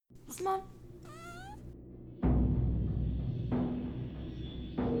on.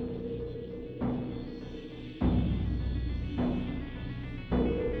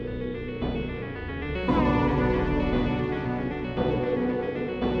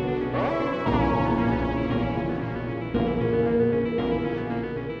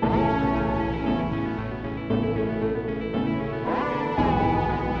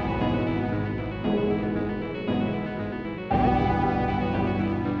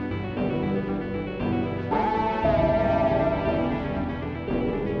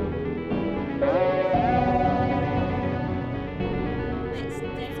 Nice. Thanks for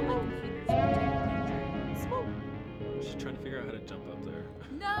my computer. So I'm taking a picture. Smooth. She's trying to figure out how to jump up there.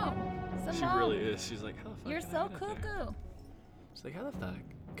 No. She Simone. really is. She's like, how the fuck You're can I so get up there? cuckoo. She's like, how the fuck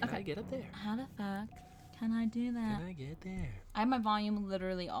can I Okay. get up there? How the fuck can I do that? Can I get there? I have my volume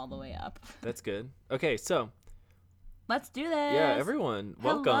literally all the way up. That's good. Okay, so Let's do this. yeah, everyone,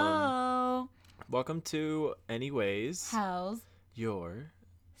 welcome. Hello. Welcome to Anyways, How's Your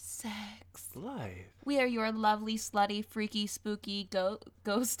sex? Life. We are your lovely, slutty, freaky, spooky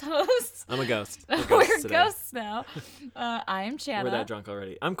ghost hosts. I'm a ghost. We're We're ghosts today. ghosts now. I am Chana. We're that drunk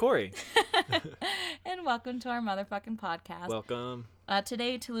already. I'm Corey. And welcome to our motherfucking podcast. Welcome.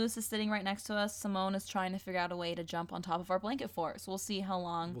 Today, Toulouse is sitting right next to us. Simone is trying to figure out a way to jump on top of our blanket for us. We'll see how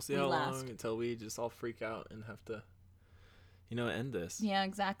long We'll see how last. long until we just all freak out and have to, end this. Yeah,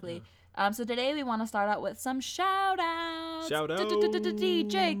 exactly. So today we want to start out with some shout-outs. Shout-outs.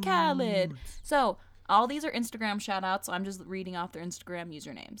 DJ Khaled. So all these are Instagram shout-outs. So I'm just reading off their Instagram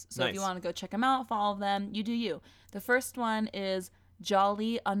usernames. So if you Nice. want to go check them out, follow them, you do you. The first one is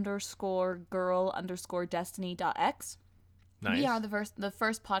jolly_girl_destiny.x. Nice. We are the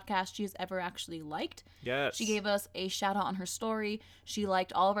first podcast she's ever actually liked. Yes. She gave us a shout out on her story. She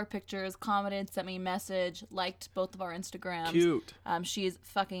liked all of our pictures, commented, sent me a message, liked both of our Instagrams. Cute. She is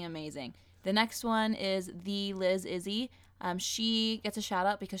fucking amazing. The next one is the Liz Izzy. She gets a shout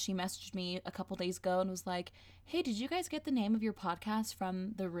out because she messaged me a couple days ago and was like, "Hey, did you guys get the name of your podcast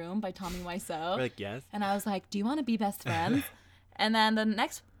from The Room by Tommy Wiseau?" We're like, yes. And I was like, "Do you want to be best friends?" And then the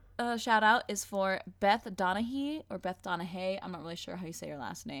next shout out is for Beth Donahue or Beth Donahue. I'm not really sure how you say her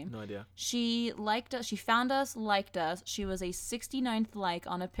last name. No idea. She liked us. She found us, liked us. She was a 69th like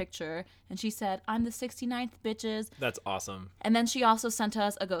on a picture, and she said, "I'm the 69th, bitches." That's awesome. And then she also sent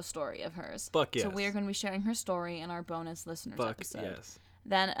us a ghost story of hers. Fuck yes. So we're going to be sharing her story in our bonus listeners Fuck episode. yes.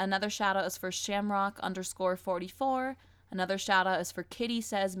 Then another shout out is for Shamrock_44. Another shout out is for Kitty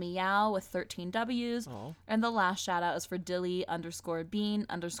Says Meow with 13 W's. Aw. And the last shout out is for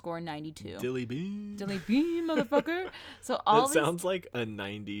Dilly_Bean_92. Dilly Bean. Dilly Bean, motherfucker. So all That these. sounds like a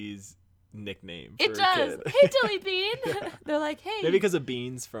 90s nickname for It a does. kid. Hey, Dilly Bean. They're like, hey. Maybe because of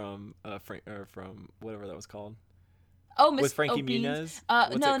Beans from from whatever that was called. Oh, Miss with Frankie Beans. Muniz? No,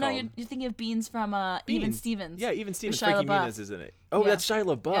 What's it no, called? you're thinking of Beans from Even Beans. Stevens. Yeah, Even Stevens. Shia Frankie LaBeouf. Muniz is in it. Oh, Yeah. that's Shia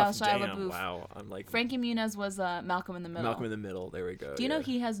LaBeouf. Yeah, Shia Damn, LaBeouf. wow. I'm like Frankie Muniz was Malcolm in the Middle. Malcolm in the Middle. There we go. Do you know yeah.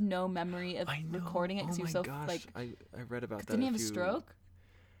 he has no memory of I know. recording it Oh because he was my so gosh. like. I read about that. Didn't he have a stroke?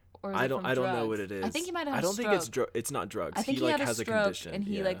 Or is I it don't from know drugs? what it is. I think he might have. I don't a think stroke. it's not drugs. I think he like had a has stroke a condition and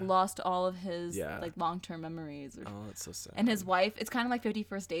he yeah. like lost all of his Yeah. like long-term memories. Or, Oh, that's so sad. and his wife, it's kind of like 50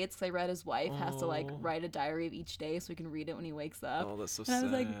 First Dates. 'Cause I read his wife has to like Oh. write a diary of each day so he can read it when he wakes up. Oh, that's so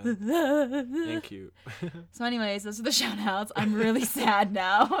and I sad. was like, and cute. So anyways, those are the shout outs. I'm really sad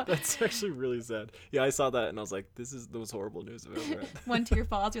now. That's actually really sad. Yeah, I saw that and I was like, this is the most horrible news I've ever read. One tear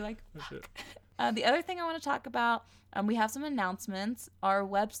falls, you're like, Oh, shit. the other thing I want to talk about, we have some announcements. Our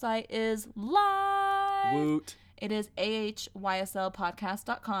website is live. Woot. It is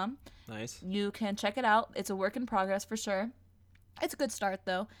ahYSLpodcast.com. Nice. You can check it out. It's a work in progress for sure. It's a good start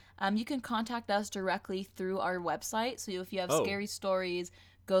though. You can contact us directly through our website. So if you have Oh. scary stories,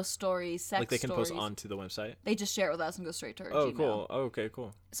 ghost stories, sex Like they can stories, post onto the website? they just share it with us and go straight to our Oh, Gmail. cool. Oh, okay,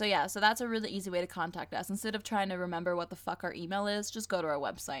 cool. So yeah, so that's a really easy way to contact us. Instead of trying to remember what the fuck our email is, just go to our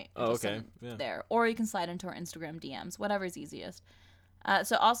website. and Oh, just okay. send it Yeah. there. Or you can slide into our Instagram DMs, whatever's easiest.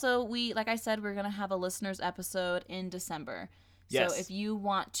 So also, like I said, we're going to have a listeners episode in December. Yes. So if you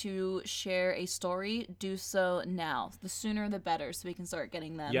want to share a story, do so now. The sooner the better, so we can start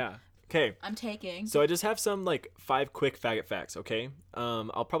getting them. Yeah. Okay. I'm taking. So I just have some like 5 quick faggot facts, okay?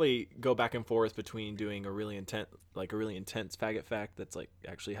 I'll probably go back and forth between doing a really intense faggot fact that's like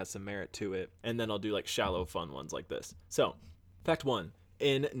actually has some merit to it, and then I'll do like shallow fun ones like this. So, fact 1.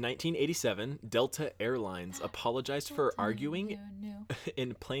 In 1987, Delta Airlines apologized for arguing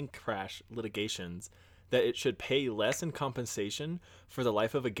in plane crash litigations that it should pay less in compensation for the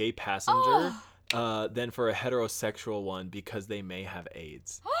life of a gay passenger than for a heterosexual one because they may have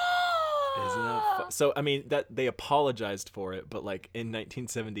AIDS. Isn't that so? I mean, that they apologized for it, but like in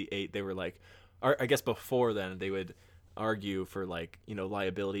 1978, they were like, or I guess before then, they would argue for like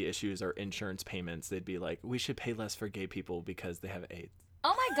liability issues or insurance payments. They'd be like, we should pay less for gay people because they have AIDS.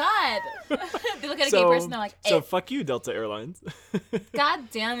 Oh my god! They look at a gay person, they're like, so fuck you, Delta Airlines.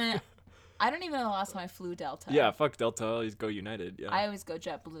 God damn it! I don't even know the last time I flew Delta. Yeah, fuck Delta. I always go United. Yeah. I always go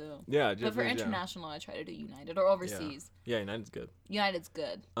JetBlue. Yeah, but for international, I try to do United or overseas. Yeah, United's good. United's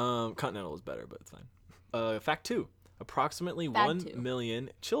good. Continental is better, but it's fine. Fact 2. Approximately 1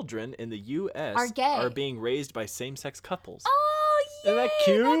 million children in the U.S. are being raised by same-sex couples. Oh, yeah! Isn't that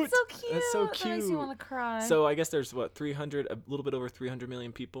cute? That's so cute. That's so cute. That makes me want to cry. So I guess there's a little bit over 300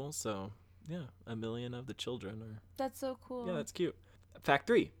 million people. So yeah, 1 million of the children are. That's so cool. Yeah, that's cute. Fact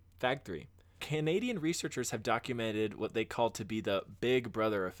 3. Canadian researchers have documented what they call to be the Big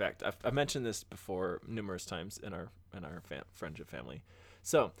Brother effect. I've mentioned this before numerous times in our friendship family.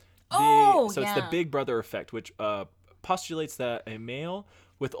 So it's the Big Brother effect, which postulates that a male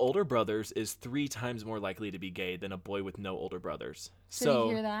with older brothers is 3 times more likely to be gay than a boy with no older brothers. So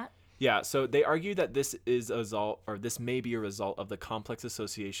you hear that? Yeah, so they argue that this may be a result of the complex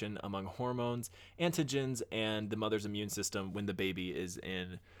association among hormones, antigens, and the mother's immune system when the baby is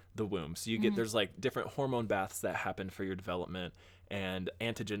in the womb. So you get there's like different hormone baths that happen for your development and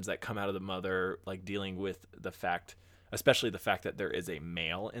antigens that come out of the mother, like dealing with the fact, especially the fact that there is a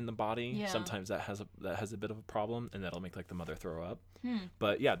male in the body. Yeah. Sometimes that has a bit of a problem, and that'll make like the mother throw up.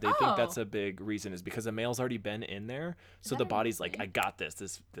 But yeah, they think that's a big reason, is because the male's already been in there, so the body's like, I got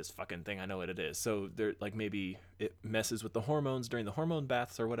this fucking thing, I know what it is. So they're like, maybe it messes with the hormones during the hormone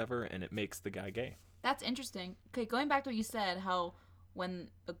baths or whatever, and it makes the guy gay. That's interesting. Okay, going back to what you said, how when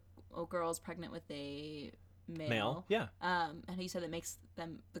a girl is pregnant with a male, yeah, and you said that makes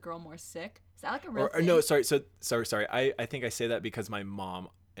the girl more sick. Is that like a real thing? No, sorry. I think I say that because my mom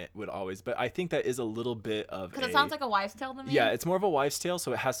would always, but I think that is a little bit of because it sounds like a wives' tale to me. Yeah, it's more of a wives' tale,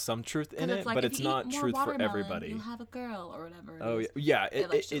 so it has some truth in it, but it's not truth for everybody. You'll have a girl or whatever. Yeah.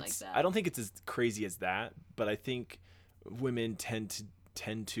 It's like that. I don't think it's as crazy as that, but I think women tend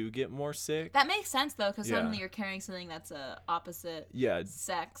to get more sick. That makes sense though, because suddenly you're carrying something that's a opposite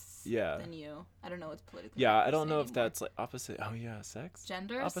sex than you. I don't know what's politically. Yeah, I don't know if that's like opposite. Oh yeah, sex.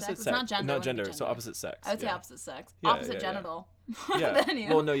 Gender. Opposite sex. It's not gender. No gender. So opposite sex. I would say opposite sex. Yeah, opposite genital. Yeah. Than you.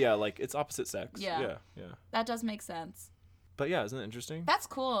 Well, no, yeah, like it's opposite sex. Yeah. That does make sense. But yeah, isn't it interesting? That's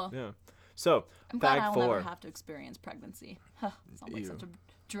cool. Yeah. So I'm glad I will never have to experience pregnancy. Sounds like such a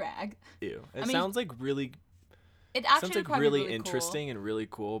drag. Ew. It sounds like really. It actually sounds like really interesting and really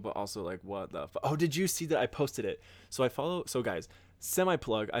cool, but also like what the oh, did you see that I posted it? So guys,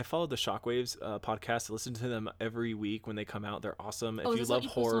 semi-plug, I follow the Shockwaves podcast. I listen to them every week when they come out. They're awesome. If you love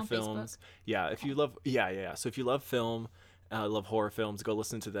horror films, if you love so if you love film, love horror films, go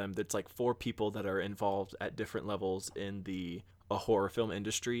listen to them. It's like 4 people that are involved at different levels in the horror film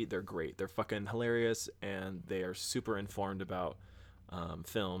industry. They're great. They're fucking hilarious, and they are super informed about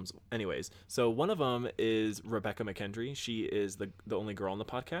films. Anyways, so one of them is Rebecca McKendry. She is the only girl on the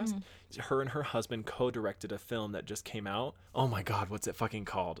podcast. Her and her husband co-directed a film that just came out. Oh my god, what's it fucking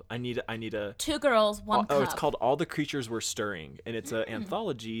called? I need a 2 girls, 1 cup. Oh, it's called All the Creatures Were Stirring, and it's an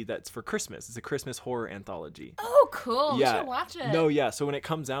anthology that's for Christmas. It's a Christmas horror anthology. Oh, cool. Yeah. We should watch it. No, yeah. So when it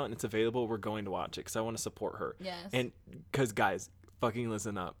comes out and it's available, we're going to watch it because I want to support her. Yes. And because guys, fucking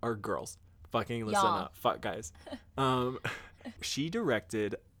listen up. Or girls, fucking listen up. Fuck guys. She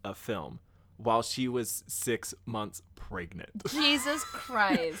directed a film while she was 6 months pregnant. Jesus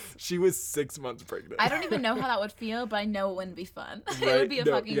Christ. She was 6 months pregnant. I don't even know how that would feel, but I know it wouldn't be fun. Right? It would be a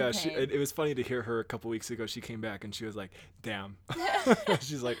fucking pain. It was funny to hear her a couple weeks ago. She came back and she was like, damn.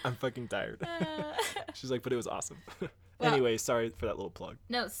 She's like, I'm fucking tired. She's like, but it was awesome. Well, anyway, sorry for that little plug.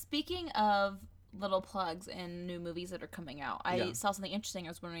 No, speaking of little plugs and new movies that are coming out, I saw something interesting. I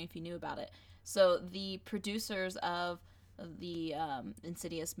was wondering if you knew about it. So the producers of the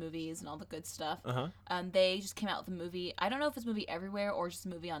Insidious movies and all the good stuff, they just came out with a movie. I don't know if it's a movie everywhere or just a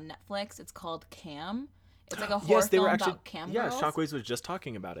movie on Netflix. It's called Cam. It's like a horror film about cam girls. Yeah, Shockwaves was just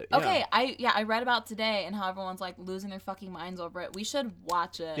talking about it. Okay, I read about today and how everyone's like losing their fucking minds over it. We should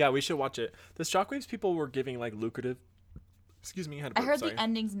watch it. Yeah, we should watch it. The Shockwaves people were giving like lucrative. Excuse me, I heard the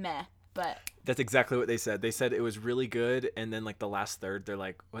ending's meh, but that's exactly what they said. They said it was really good, and then like the last third, they're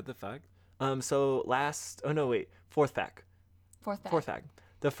like, what the fuck? Fourth fact.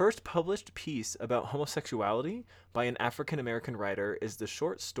 The first published piece about homosexuality by an African-American writer is the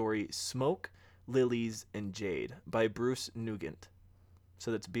short story Smoke, Lilies, and Jade by Bruce Nugent.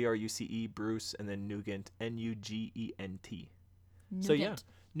 So that's B-R-U-C-E, Bruce, and then Nugent, N-U-G-E-N-T. So yeah,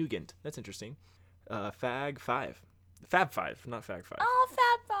 Nugent. That's interesting. Fab 5, not Fag 5. Oh,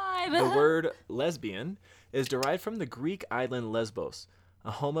 Fab alive. The word lesbian is derived from the Greek island Lesbos,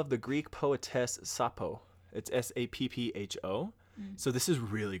 a home of the Greek poetess Sappho. It's Sappho. So this is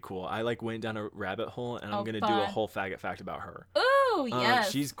really cool. I went down a rabbit hole, and I'm gonna do a whole faggot fact about her. Ooh, yes.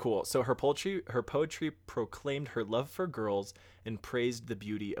 She's cool. So her poetry proclaimed her love for girls and praised the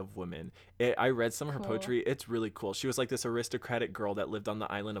beauty of women. I read some of her poetry. It's really cool. She was like this aristocratic girl that lived on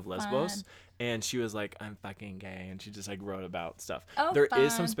the island of Lesbos, and she was like, I'm fucking gay, and she just wrote about stuff. There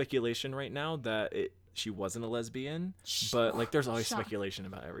is some speculation right now that she wasn't a lesbian, but there's always speculation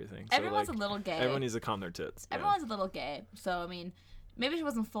about everything. So, everyone's a little gay. Everyone needs to calm their tits. Everyone's a little gay. So I mean, maybe she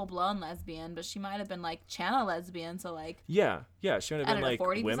wasn't full blown lesbian, but she might have been channel lesbian. So yeah, she would have been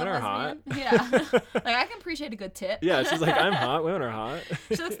 40% women are lesbian. hot. Yeah, I can appreciate a good tit. Yeah, she's like, I'm hot. Women are hot.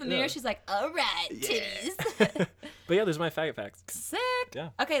 She looks in the mirror. She's like, all right, titties. But yeah, there's my faggot facts. Sick.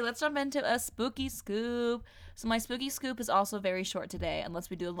 Yeah. Okay, let's jump into a spooky scoop. So my spooky scoop is also very short today, unless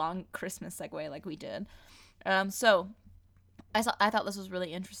we do a long Christmas segue like we did. So I thought this was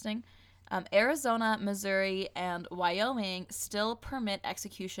really interesting. Arizona, Missouri, and Wyoming still permit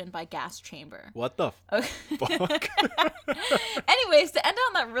execution by gas chamber. What the fuck? Anyways, to end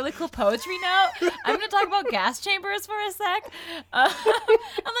on that really cool poetry note, I'm going to talk about gas chambers for a sec. I'm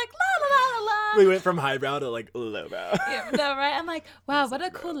like, la la la la. We went from highbrow to lowbrow. Yeah, no, right? I'm like, wow, what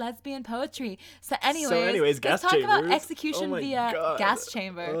a cool lesbian poetry. So anyways, gas let's talk chambers. about execution via gas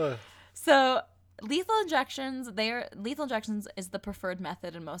chamber. Ugh. So lethal injections is the preferred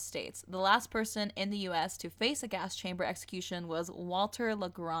method in most states. The last person in the U.S. to face a gas chamber execution was Walter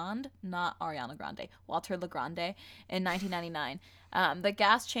LeGrand, not Ariana Grande. Walter LeGrande in 1999. The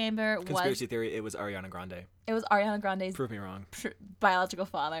gas chamber Conspiracy theory, it was Ariana Grande. It was Ariana Grande's Prove me wrong. Biological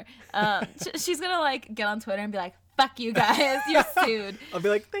father. She's gonna get on Twitter and be like, "Fuck you guys, you're sued." I'll be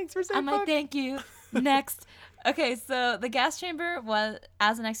like, "Thanks for saying." I'm like, "Thank you." Next. Okay, so the gas chamber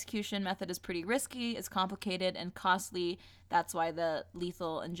as an execution method is pretty risky, it's complicated and costly. That's why the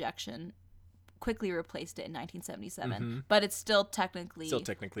lethal injection quickly replaced it in 1977. Mm-hmm. But it's still technically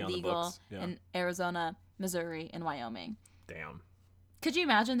legal on the books. Yeah. In Arizona, Missouri, and Wyoming. Damn. Could you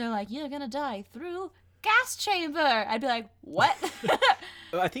imagine they're like, you're gonna die through gas chamber? I'd be like, what?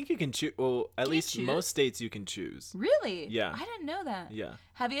 I think you can choose. Well, at least most states you can choose. Really? Yeah. I didn't know that. Yeah.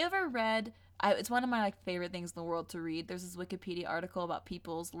 Have you ever read... it's one of my favorite things in the world to read. There's this Wikipedia article about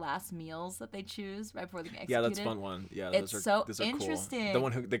people's last meals that they choose right before they get executed. Yeah, that's a fun one. Yeah, those are interesting.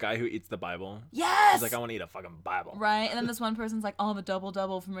 Cool. The guy who eats the Bible. Yes. He's like, I want to eat a fucking Bible. Right, and then this one person's like, oh, I'm a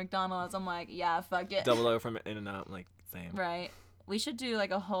double from McDonald's. I'm like, yeah, fuck it. Double from In-N-Out. I'm like, same. Right. We should do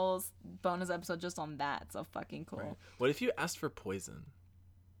a whole bonus episode just on that. It's so fucking cool. Right. What if you asked for poison?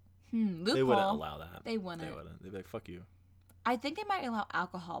 Loophole. They wouldn't allow that. They wouldn't. They'd be like, fuck you. I think they might allow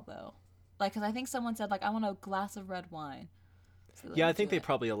alcohol though. Because I think someone said, I want a glass of red wine. So yeah, I think they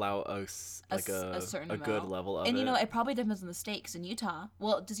probably allow a certain good level of it. And, it probably depends on the state. Because in Utah...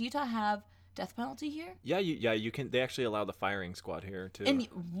 Well, does Utah have death penalty here? Yeah, you can... They actually allow the firing squad here, too. And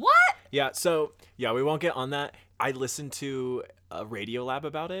what? Yeah, so... Yeah, we won't get on that. I listened to a Radio Lab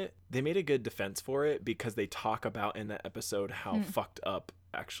about it. They made a good defense for it because they talk about in that episode how fucked up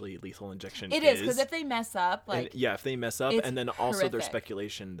actually lethal injection is. It is, because if they mess up, if they mess up, and then also horrific. There's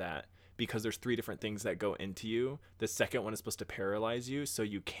speculation that... Because there's 3 different things that go into you. The second one is supposed to paralyze you, so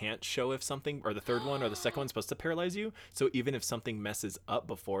you can't show if something, or the third one or the second one's supposed to paralyze you. So even if something messes up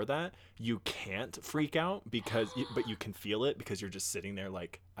before that, you can't freak out but you can feel it because you're just sitting there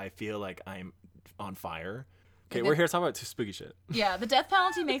like, I feel like I'm on fire. Okay, we're here to talk about spooky shit. Yeah, the death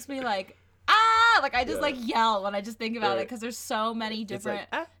penalty makes me like, ah! I just yell when I just think about it because there's so many different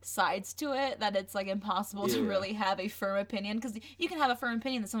sides to it that it's impossible to really have a firm opinion, because you can have a firm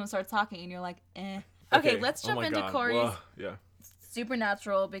opinion that someone starts talking and you're like, eh. Okay, let's jump into Corey's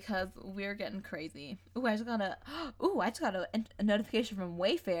Supernatural because we're getting crazy. I just got a notification from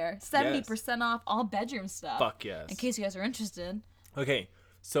Wayfair. 70% off all bedroom stuff. Fuck yes. In case you guys are interested. Okay,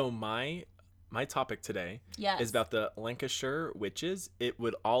 so my topic today is about the Lancashire witches. It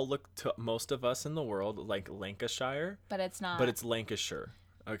would all look to most of us in the world like Lancashire. But it's not. But it's Lancashire.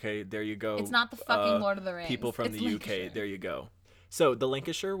 Okay, there you go. It's not the fucking Lord of the Rings. People from the UK, there you go. So the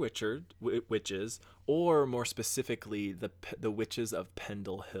Lancashire witches, or more specifically, the witches of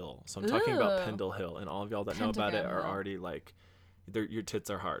Pendle Hill. So I'm talking about Pendle Hill, and all of y'all that know about it are already like, your tits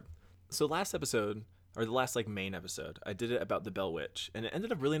are hard. So last episode... Or the last main episode, I did it about the Bell Witch, and it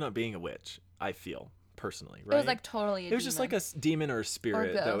ended up really not being a witch. I feel personally, right? It was totally. It was just like a demon or a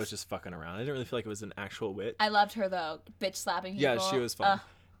spirit that was just fucking around. I didn't really feel like it was an actual witch. I loved her though, bitch slapping people. Yeah, she was fun.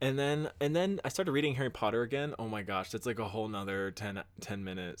 And then I started reading Harry Potter again. Oh my gosh, that's a whole nother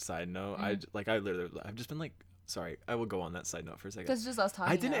 10-minute side note. I've just been sorry, I will go on that side note for a second. Because it's just us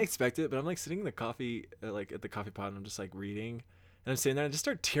talking. I didn't now. expect it, but I'm like sitting in the coffee, like at the coffee pot, and I'm just like reading, and I'm sitting there and I just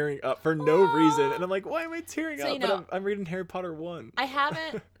start tearing up for no reason, and I'm like, why am I tearing So, up? you But know, I'm reading Harry Potter 1. I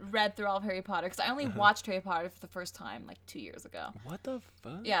haven't read through all of Harry Potter because I only watched Harry Potter for the first time like 2 years ago. What the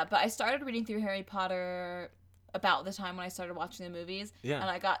fuck? Yeah, but I started reading through Harry Potter about the time when I started watching the movies. Yeah. And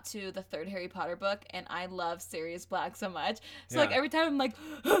I got to the third Harry Potter book, and I love Sirius Black so much. So, like, Yeah. every time I'm like,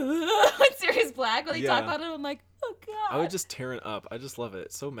 like Sirius Black, when they talk Yeah. about it, I'm like, oh, God. I would just tear it up. I just love it.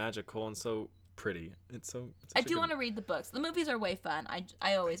 It's so magical and so pretty. It's so. It's I such a do good- want to read the books. The movies are way fun.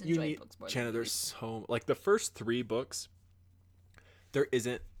 I always enjoy books more Chana, than there's movies. so like the first 3 books. There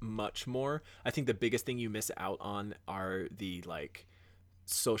isn't much more. I think the biggest thing you miss out on are the like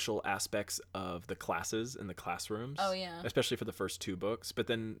social aspects of the classes and the classrooms. Oh, yeah. Especially for the first 2 books. But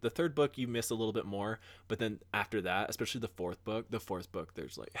then the 3rd book you miss a little bit more. But then after that, especially the 4th book,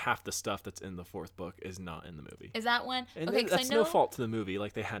 there's like half the stuff that's in the 4th book is not in the movie. Is that one? And Okay, because that's I know no fault to the movie.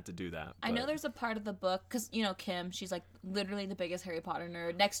 Like they had to do that. I know but- there's a part of the book because you know Kim, she's like literally the biggest Harry Potter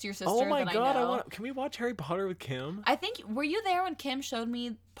nerd next to your sister. Oh my that god! I know. Can we watch Harry Potter with Kim? I think were you there when Kim showed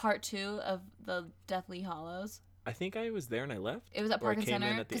me part 2 of the Deathly Hallows? I think I was there and I left. It was at Or I Park and came in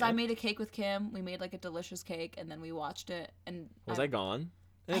Center at the because I end? made a cake with Kim. We made like a delicious cake and then we watched it. And Was I gone?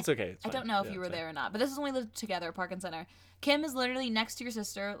 It's okay. It's I fine. don't know if Yeah, you were it's fine. there or not, but this is when we lived together at Park and Center. Kim is literally next to your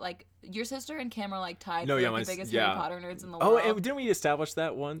sister. Like your sister and Kim are like tied No, for yeah, like, my the s- biggest yeah. Harry Potter nerds in the Oh, world. and didn't we establish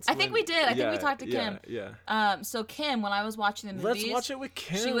that once? I think we did. I think we talked to yeah, Kim. Yeah. So Kim, when I was watching the movies, Let's watch it with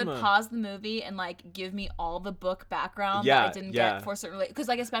Kim. she would pause the movie and like give me all the book background Yeah, that I didn't yeah. get for certain because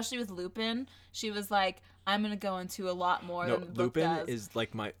like especially with Lupin, she was like, I'm gonna go into a lot more No, than the book Lupin does. is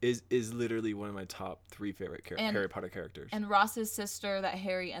like is literally one of my top 3 favorite And- Harry Potter characters. And Ross's sister that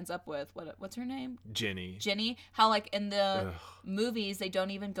Harry ends up with, what's her name? Ginny. Ginny. How like in the Ugh. movies they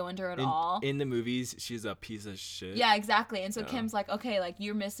don't even go into her at all. In the movies, she's a piece of shit. Yeah, exactly. And so Yeah. Kim's like, okay, like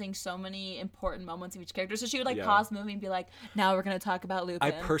you're missing so many important moments of each character. So she would like Yeah. pause the movie and be like, now we're gonna talk about Lupin.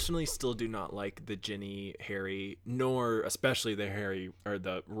 I personally still do not like the Ginny Harry, nor especially the Harry or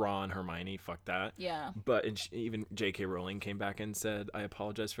the Ron Hermione. Fuck that. Yeah. But even J.K. Rowling came back and said, I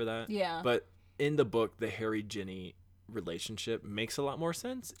apologize for that. Yeah. But in the book, the Harry Ginny relationship makes a lot more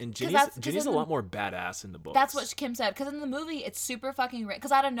sense, and that's- 'cause Ginny's in a the- lot more badass in the book. That's what Kim said. Because in the movie, it's super fucking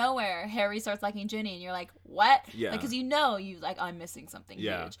because out of nowhere, Harry starts liking Ginny, and you're like, what? Yeah. Because you know, you like, I'm missing something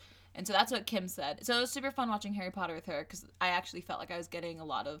Yeah. huge. And so that's what Kim said. So it was super fun watching Harry Potter with her because I actually felt like I was getting a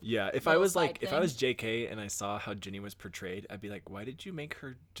lot of. Yeah, if I little was side if I was things. J.K. and I saw how Ginny was portrayed, I'd be like, why did you make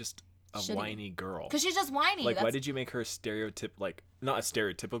her just a Shitty. whiny girl? Because she's just whiny. Like, why That's- did you make her like not a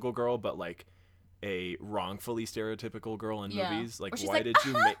stereotypical girl, but like a wrongfully stereotypical girl in Yeah. movies? Like, Where she's why like, did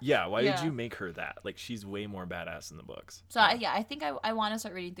you make? Yeah, why Yeah. did you make her that? Like, she's way more badass in the books. So yeah, I think I want to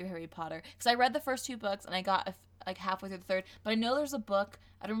start reading through Harry Potter because I read the first 2 books and I got like halfway through the 3rd. But I know there's a book.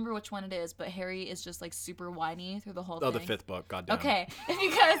 I don't remember which one it is, but Harry is just like super whiny through the whole Oh, thing. the 5th book. Goddamn. Okay,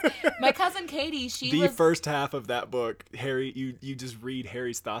 because my cousin Katie, she The was. first half of that book, Harry, you just read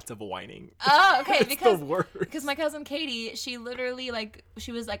Harry's thoughts of whining. Oh, okay, It's because the worst. because my cousin Katie, she literally like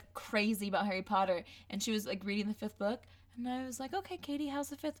she was like crazy about Harry Potter, and she was like reading the 5th book, and I was like, okay, Katie, how's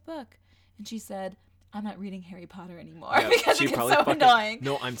the 5th book? And she said, I'm not reading Harry Potter anymore Yeah, because she it gets probably so fucking- annoying.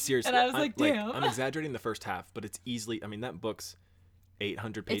 No, I'm serious. And I was I'm, like, damn. I'm exaggerating the first half, but it's easily. I mean, that book's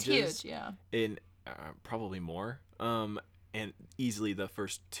 800 It's pages. huge, yeah. In probably more. And easily the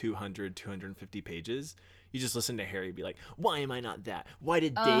first 200, 250 pages. You just listen to Harry be like, why am I not that? Why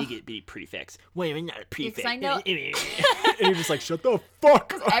did they get be prefects? Why am I not a prefect? I know- and you're just like, shut the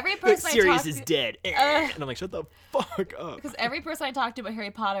fuck up. every person I Sirius talk is to- dead. And I'm like, shut the fuck up. Because every person I talk to about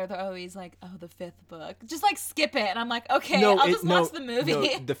Harry Potter, they're always like, "Oh, the 5th book." Just like skip it, and I'm like, "Okay, I'll just watch the movie." No,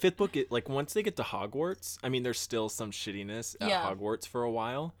 the 5th book, like once they get to Hogwarts, I mean, there's still some shittiness at Yeah. Hogwarts for a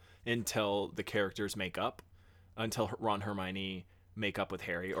while until the characters make up, until Ron, Hermione make up with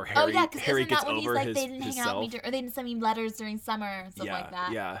Harry, or Harry, Oh yeah, because Harry isn't gets that when he's over like, his they didn't hang out with me, himself. or they didn't send me letters during summer and stuff Yeah, like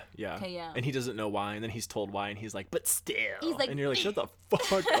that. yeah. Okay, yeah. And he doesn't know why, and then he's told why, and he's like, but still. He's like, and you're like, shut the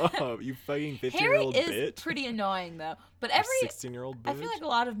fuck up, you fucking Harry 15-year-old is bitch. pretty annoying though, but You every 16-year-old bitch. I feel like a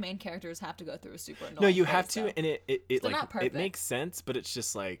lot of main characters have to go through a super annoying. No, you phase, have to, though. and it They're like not it perfect. makes sense, but it's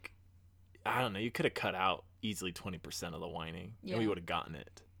just like, I don't know, you could have cut out easily 20% of the whining, and we Yeah. would have gotten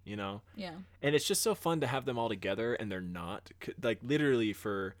it, you know. Yeah. And it's just so fun to have them all together, and they're not like literally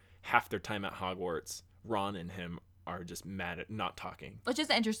for half their time at Hogwarts, Ron and him are just mad at not talking. Which is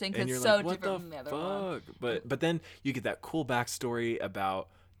interesting And because you're it's so like, what different the from the other one. fuck? But then you get that cool backstory about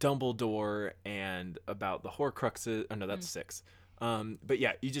Dumbledore and about the Horcruxes. Oh no, that's 6. But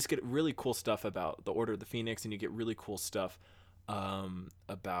yeah, you just get really cool stuff about the Order of the Phoenix, and you get really cool stuff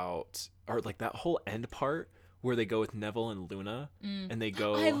about, or like that whole end part where they go with Neville and Luna, and they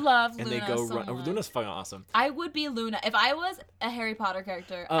go. I love and Luna they go so run. much. Luna's fucking awesome. I would be Luna if I was a Harry Potter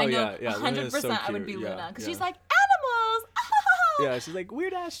character. Oh, I know yeah, Luna is so 100% I would be cute. Luna Yeah, because yeah. she's like animals. Yeah, she's like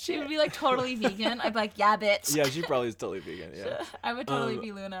weird ass She shit. would be like totally vegan. I'd be like, yeah, bitch. Yeah, she probably is totally vegan. Yeah, I would totally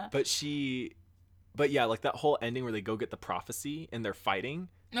be Luna. but yeah, like that whole ending where they go get the prophecy and they're fighting.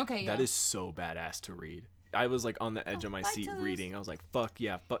 Okay, yeah. That is so badass to read. I was like on the edge of my seat reading. I was like, "Fuck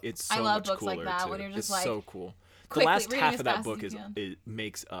yeah!" But it's so I love much books cooler like that, too. when you're just it's like, so cool. The quickly last reading half as of that fast book as you is can. it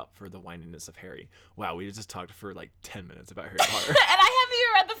makes up for the whininess of Harry. Wow, we just talked for like 10 minutes about Harry And Potter. I haven't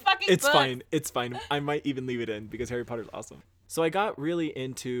even read the fucking It's book. fine. It's fine. I might even leave it in because Harry Potter's awesome. So I got really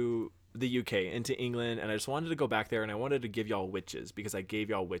into the UK, into England, and I just wanted to go back there and I wanted to give y'all witches because I gave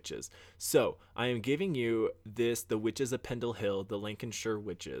y'all witches. So I am giving you the Witches of Pendle Hill, the Lancashire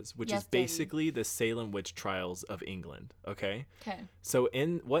Witches, which Yes, is baby. basically the Salem witch trials of England. Okay. Okay. So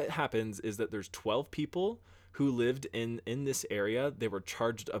in what happens is that there's 12 people who lived in this area. They were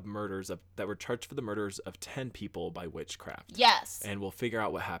charged for the murders of 10 people by witchcraft. Yes. And we'll figure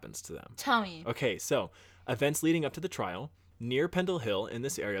out what happens to them. Tell me. Okay, so events leading up to the trial. Near Pendle Hill in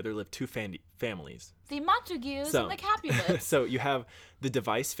this area, there lived two families. The Montagues So- and the Capulets. So you have the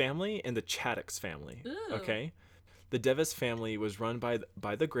Device family and the Chattox family. Ooh. Okay, the Device family was run by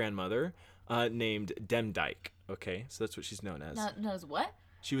the grandmother named Demdike. Okay, so that's what she's known as. Knows what?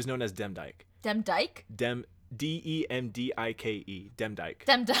 She was known as Demdike. Demdike? Demdike. Demdike.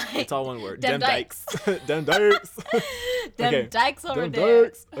 Demdike. It's all one word. Demdikes. Demdikes. Okay. Demdikes over there.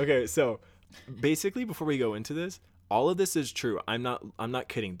 Demdikes. Okay, so basically, before we go into this, all of this is true. I'm not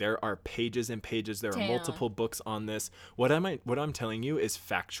kidding. There are pages and pages. There are Damn. multiple books on this. What I'm telling you is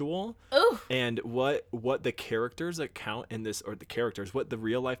factual. Ooh. And what the characters account in this, or the characters, what the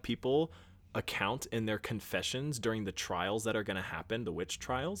real life people account in their confessions during the trials that are going to happen, the witch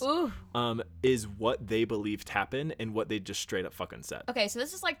trials, Ooh. is what they believed happened and what they just straight up fucking said. Okay, so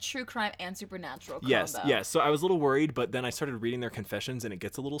this is like true crime and supernatural combo. Yes. So I was a little worried, but then I started reading their confessions, and it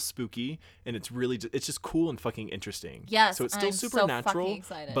gets a little spooky, and it's really it's just cool and fucking interesting. Yes, So it's still I'm so supernatural, fucking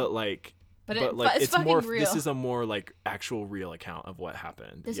excited. but like, But like it's it's more. fucking real. This is a more like actual real account of what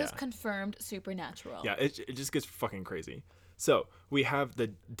happened. This yeah. is confirmed supernatural. Yeah, it just gets fucking crazy. So we have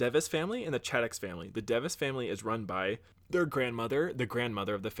the Devis family and the Chattox family. The Devis family is run by their grandmother, the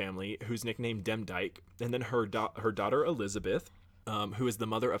grandmother of the family, who's nicknamed Demdike, and then her daughter Elizabeth, who is the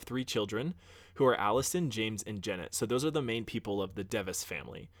mother of 3 children, who are Allison, James, and Janet. So those are the main people of the Devis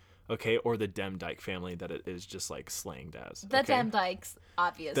family, okay, or the Demdike family that it is just like slanged as. The okay? Demdikes,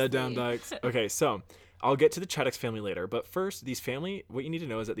 obviously. The Demdikes. Okay, so I'll get to the Chattox family later, but first, what you need to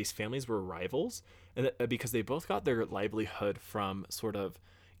know is that these families were rivals, and because they both got their livelihood from sort of,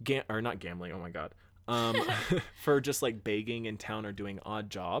 not gambling. Oh my god, for just like begging in town or doing odd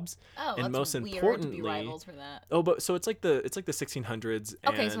jobs. Oh, and that's most weird importantly, to be rivals for that. Oh, but so it's like the 1600s.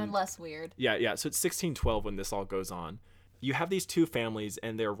 Okay, so and- less weird. yeah. So it's 1612 when this all goes on. You have these two families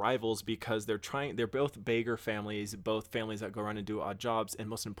and they're rivals because they're both beggar families, both families that go around and do odd jobs, and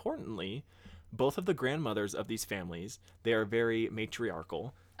most importantly, both of the grandmothers of these families, they are very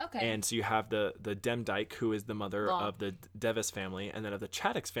matriarchal. Okay. And so you have the Demdike, who is the mother Long. of the Devis family, and then of the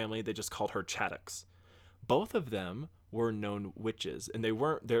Chattox family, they just called her Chattox. Both of them were known witches, and they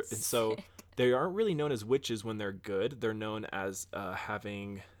weren't there. And so they aren't really known as witches when they're good. They're known as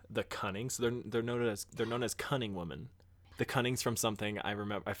having the cunning. So they're known as cunning women. The cunning's from something I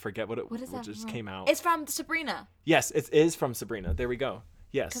remember. I forget what What is that just from? came out. It's from Sabrina. Yes, it is from Sabrina. There we go.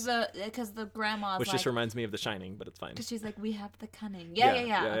 Yes, Because the grandma's which like, just reminds me of The Shining, but it's fine. because she's like, we have the cunning. Yeah.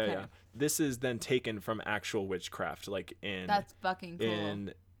 Okay. This is then taken from actual witchcraft, like in That's fucking cool.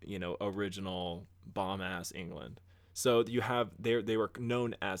 in original bomb ass England. So you have they were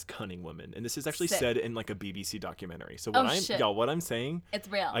known as cunning women, and this is actually Sick. said in like a BBC documentary. So Oh, shit. what I'm saying, It's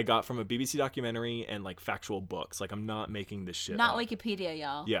real. I got from a BBC documentary and like factual books. Like I'm not making this shit Not up. Wikipedia,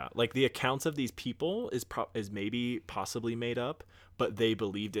 y'all. Yeah, like the accounts of these people is maybe possibly made up, but they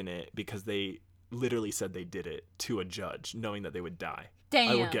believed in it because they literally said they did it to a judge, knowing that they would die. I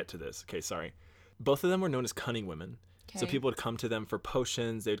will Damn. get to this. Okay, sorry. Both of them were known as cunning women. So Okay. people would come to them for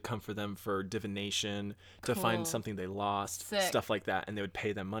potions, they would come for them for divination, to Cool. find something they lost, Sick. stuff like that, and they would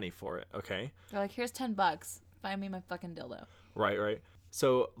pay them money for it, okay? They're like, here's $10. Find me my fucking dildo. Right.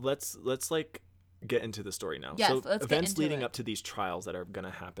 So let's like get into the story now. Yes, so let's get events into leading it. up to these trials that are going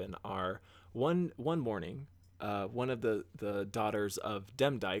to happen are one morning, one of the daughters of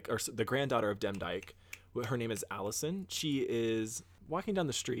Demdike, or the granddaughter of Demdike, her name is Allison. She is walking down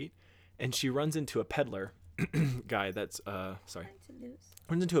the street and she runs into a peddler, guy that's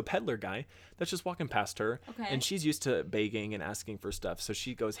runs into a peddler guy that's just walking past her. Okay. And she's used to begging and asking for stuff. So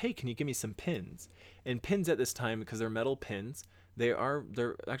she goes, hey, can you give me some pins? And pins at this time, because they're metal pins,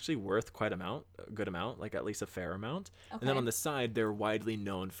 they're actually worth quite a good amount, like at least a fair amount. Okay. And then on the side, they're widely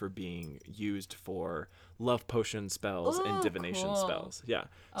known for being used for love potion spells and divination spells. Yeah.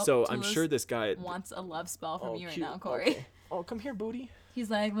 So I'm sure this guy wants a love spell from you right cute. now, Corey. Okay. Oh, come here, booty. He's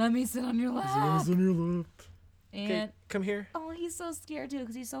like, let me sit on your lap. And okay, come here. Oh, he's so scared too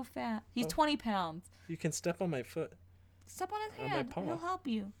because he's so fat. He's 20 pounds. You can step on my foot. Step on his hand. He'll help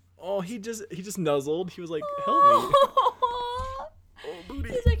you. Oh, he just nuzzled. He was like, help me. Oh, booty.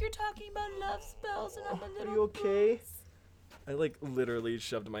 He's like, you're talking about love spells and I'm a little. Are you okay? Puss. I like literally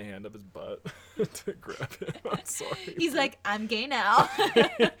shoved my hand up his butt to grab him. I'm sorry. He's like, I'm gay now.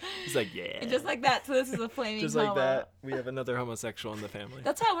 He's like, yeah. And just like that, so this is a flaming just homo. like that, we have another homosexual in the family.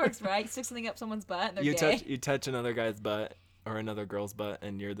 That's how it works, right? You stick something up someone's butt and they're gay. You touch another guy's butt or another girl's butt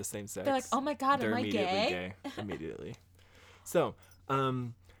and you're the same sex. They're like, oh my God, they're am I immediately gay? Immediately. So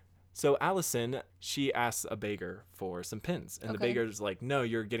Allison, she asks a beggar for some pins, and the beggar's like, "No,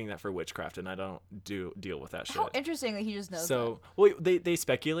 you're getting that for witchcraft, and I don't deal with that shit." How interesting that he just knows. So, well, they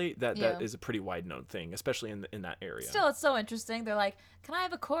speculate that that is a pretty wide known thing, especially in that area. Still, it's so interesting. They're like, "Can I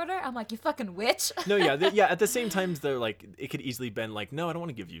have a quarter?" I'm like, "You fucking witch." No, yeah. At the same time, they're like, it could easily been like, "No, I don't want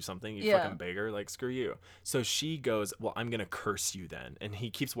to give you something, you fucking beggar. Like, screw you." So she goes, "Well, I'm gonna curse you then," and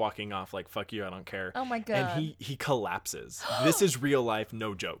he keeps walking off like, "Fuck you, I don't care." Oh my God. And he collapses. This is real life,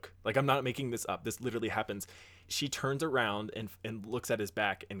 no joke. Like, I'm not making this up. This literally happens. She turns around and looks at his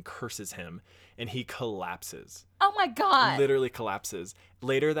back and curses him, and he collapses. Oh my God. Literally collapses.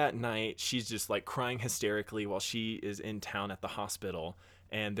 Later that night, she's just like crying hysterically while she is in town at the hospital,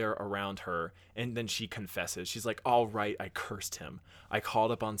 and they're around her. And then she confesses. She's like, all right, I cursed him. I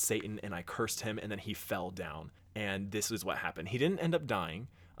called up on Satan and I cursed him, and then he fell down. And this is what happened. He didn't end up dying.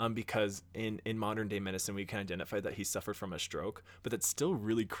 Because in modern day medicine, we can identify that he suffered from a stroke, but that's still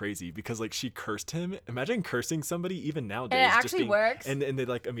really crazy because like she cursed him. Imagine cursing somebody even nowadays. And it actually works. And they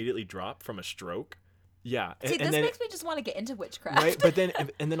like immediately drop from a stroke. Yeah. See, and this then, makes me just want to get into witchcraft. Right. But then,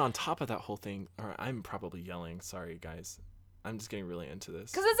 and then on top of that whole thing, I'm probably yelling. Sorry, guys. I'm just getting really into this.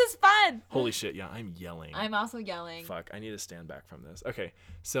 Because this is fun. Holy shit. Yeah, I'm yelling. I'm also yelling. Fuck. I need to stand back from this. Okay.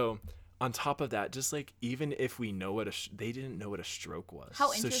 So on top of that, just like even if we know they didn't know what a stroke was. How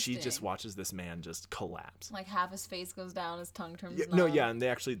so interesting. she just watches this man just collapse. Like half his face goes down, his tongue turns numb. No, yeah, and they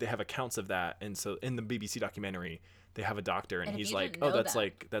have accounts of that. And so in the BBC documentary, they have a doctor and he's like, "Oh, that's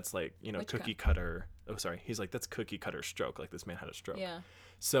like, you know, witchcraft. Cookie cutter." Oh, sorry. He's like, "That's cookie cutter stroke. Like this man had a stroke." Yeah.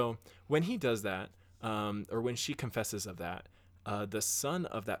 So when he does that, or when she confesses of that, the son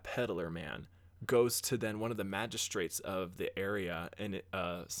of that peddler man goes to then one of the magistrates of the area, and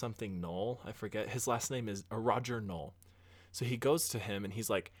something Knoll, I forget, his last name is Roger Knoll. So he goes to him and he's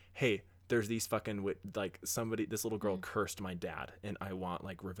like, "Hey, there's these fucking this little girl cursed my dad, and I want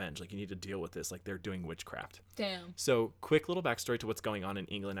like revenge. Like you need to deal with this. Like they're doing witchcraft." Damn. So quick little backstory to what's going on in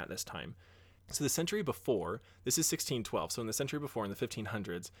England at this time. So the century before, this is 1612. So in the century before, in the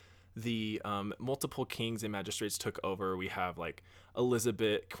 1500s, the multiple kings and magistrates took over. We have like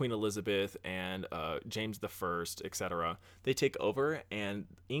Queen Elizabeth, and James the First, etc. They take over, and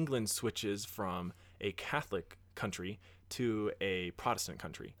England switches from a Catholic country to a Protestant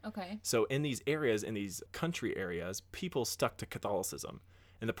country. Okay. So in these areas, in these country areas, people stuck to Catholicism.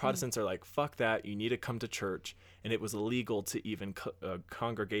 And the Protestants are like, fuck that, you need to come to church. And it was illegal to even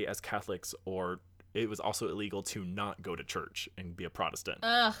congregate as Catholics, or it was also illegal to not go to church and be a Protestant.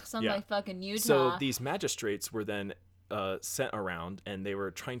 Ugh, sounds like fucking Utah. So these magistrates were then sent around, and they were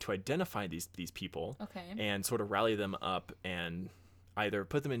trying to identify these people and sort of rally them up and either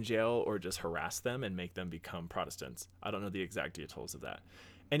put them in jail or just harass them and make them become Protestants. I don't know the exact details of that.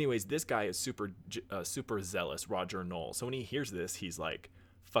 Anyways, this guy is super zealous, Roger Knoll. So when he hears this, he's like,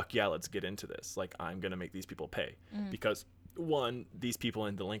 fuck yeah, let's get into this. Like, I'm going to make these people pay. Because, one, these people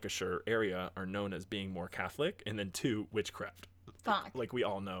in the Lancashire area are known as being more Catholic, and then two, witchcraft. Fuck. Like, we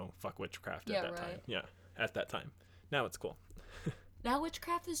all know fuck witchcraft at that time. Yeah, at that time. Now it's cool. Now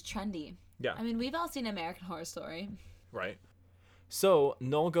witchcraft is trendy. Yeah. I mean, we've all seen American Horror Story. Right. So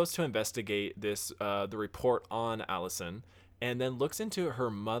Noel goes to investigate this, the report on Allison, and then looks into her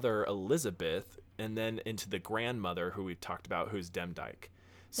mother, Elizabeth, and then into the grandmother who we've talked about, who's Demdike.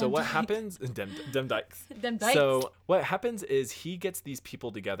 So what happens? Demdikes. Demdikes. So what happens is he gets these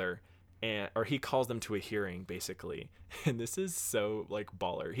people together, or he calls them to a hearing basically. And this is so like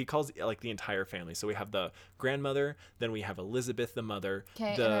baller. He calls like the entire family. So we have the grandmother, then we have Elizabeth the mother,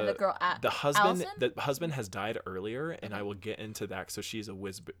 Okay, and then the girl the husband. Allison? The husband has died earlier, and I will get into that. So she's a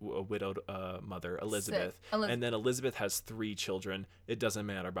widowed mother, Elizabeth. And then Elizabeth has 3 children. It doesn't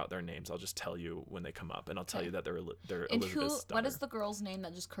matter about their names. I'll just tell you when they come up, and I'll tell you that they're And Elizabeth's daughter. what is the girl's name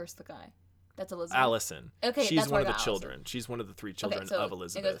that just cursed the guy? That's Elizabeth. Allison. Okay, she's that's one of where the I got children. Allison. She's one of the 3 children so of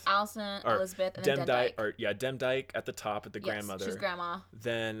Elizabeth. It goes Allison, Elizabeth, and then Demdike. Demdike at the top at the grandmother. She's grandma.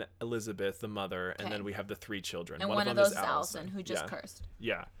 Then Elizabeth, the mother, and Okay. then we have the 3 children. And one of them those is Allison, who just cursed.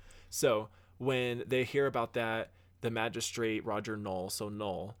 Yeah. So when they hear about that, the magistrate Roger Knoll, so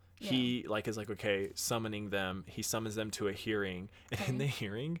Knoll, he is like, okay, summoning them. He summons them to a hearing, and in the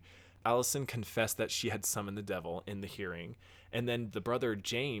hearing, Allison confessed that she had summoned the devil in the hearing. And then the brother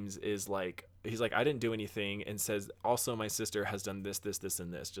James is like, he's like, I didn't do anything, and says, also my sister has done this, this, this,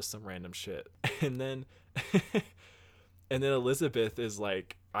 and this, just some random shit. And then Elizabeth is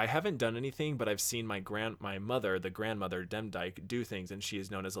like, I haven't done anything, but I've seen my mother, the grandmother Demdike, do things, and she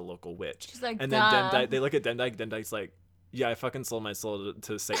is known as a local witch. She's like, and duh. then Demdike, they look at Demdike. Demdike's like, yeah, I fucking sold my soul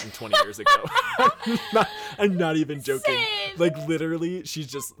to Satan 20 years ago. I'm not even joking. Same. Like literally, she's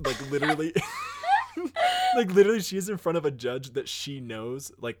just like literally. Like literally she's in front of a judge that she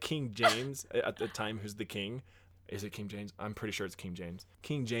knows, like King James at the time, who's the king. Is it King James? I'm pretty sure it's King James.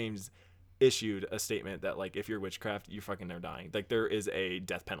 King James issued a statement that like, if you're witchcraft, you fucking are dying. Like there is a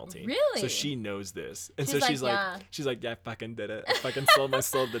death penalty. Really? So she knows this. And She's so like, she's like, yeah, I fucking did it. I fucking sold my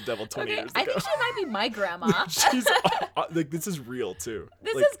soul to the devil 20 years ago. I think she might be my grandma. She's like, this is real too.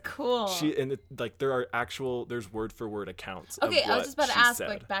 This like, is cool. There's word for word accounts. Okay, of I was what just about to she ask, said.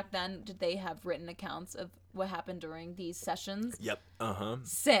 like back then, did they have written accounts of what happened during these sessions? Yep.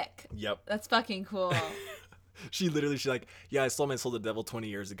 Sick. Yep. That's fucking cool. She's like, yeah, I sold my soul to the devil 20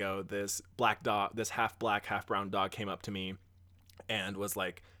 years ago. This black dog, this half black, half brown dog came up to me and was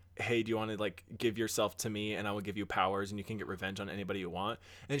like, hey, do you want to like give yourself to me and I will give you powers and you can get revenge on anybody you want?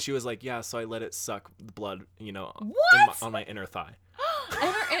 And she was like, yeah, so I let it suck the blood, on my inner thigh.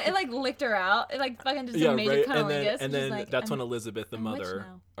 And it like licked her out. It like fucking just made right. it kind of And then like, that's when Elizabeth, the I'm witch mother,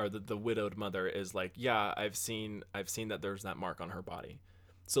 now. or the widowed mother, is like, yeah, I've seen that there's that mark on her body.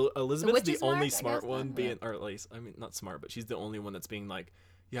 So Elizabeth's the only smart one being, or at least, I mean, not smart, but she's the only one that's being like,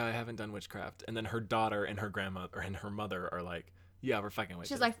 yeah, I haven't done witchcraft. And then her daughter and her grandmother and her mother are like, yeah, we're fucking witches.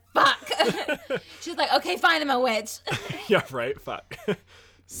 She's like, fuck. She's like, okay, fine, I'm a witch. Yeah, right. Fuck.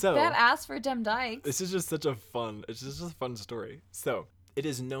 So that ass for Demdike. this is just such a fun story. So it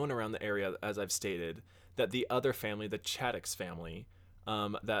is known around the area, as I've stated, that the other family, the Chattox family,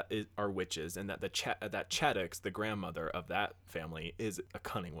 are witches, and that that Chattox, the grandmother of that family, is a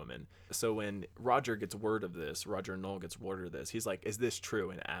cunning woman. So when Roger Knoll gets word of this, he's like, is this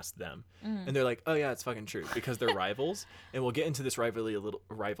true? And asks them. And they're like, oh yeah, it's fucking true, because they're rivals. And we'll get into this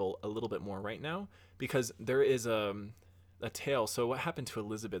rival a little bit more right now, because there is a tale. So what happened to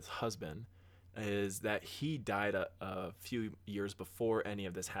Elizabeth's husband is that he died a few years before any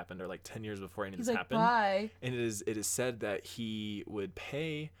of this happened, or like 10 years before any of this happened. Bye. And it is said that he would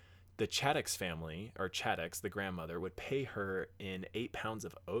pay the Chattox family, or Chattox, the grandmother, would pay her in 8 pounds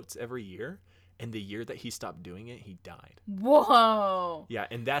of oats every year. And the year that he stopped doing it, he died. Whoa. Yeah,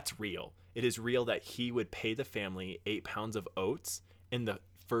 and that's real. It is real that he would pay the family 8 pounds of oats. In the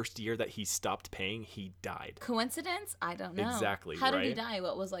first year that he stopped paying, he died. Coincidence? I don't know. Exactly. How did he right? die?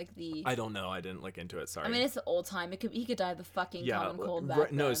 What was like the? I don't know. I didn't look into it. Sorry. I mean, it's the old time. He could die of the fucking common cold back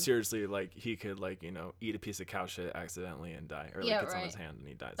right, no, then. seriously, like he could eat a piece of cow shit accidentally and die, or like gets on his hand and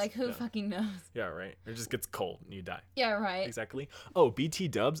he dies. Like who fucking knows? Yeah, right. Or just gets cold and you die. Yeah, right. Exactly. Oh, BT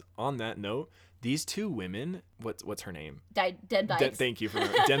Dubs. On that note, these 2 women, what's her name? Demdike. Thank you for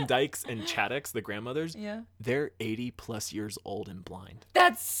Demdikes and Chattox, the grandmothers. Yeah. They're 80+ years old and blind.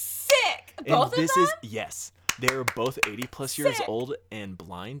 That's sick. Both and of them? Yes. They're both 80+ years old and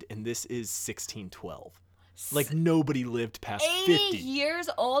blind, and this is 1612. Like nobody lived past 80 50. years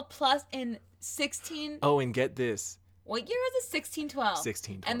old plus in 16. Oh, and get this. What year is it? 1612.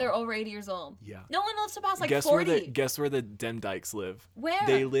 1612. And they're over 80 years old. Yeah. No one lives to past like guess 40. Guess where the Demdikes live? Where?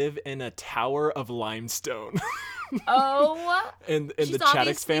 They live in a tower of limestone. Oh. and She's the Chattox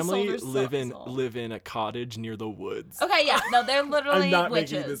obviously family sold her soul. live in a cottage near the woods. Okay, yeah. No, they're literally I'm not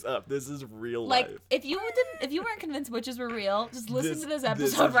witches. making this up. This is real Like, life. if you weren't convinced witches were real, just listen to this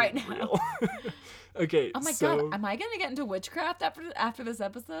episode is right now. real. Okay. Oh my god, am I gonna get into witchcraft after this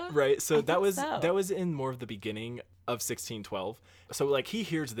episode? Right. So I that think was in more of the beginning. of 1612. So like he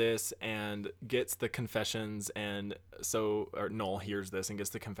hears this and gets the confessions, and or Noel hears this and gets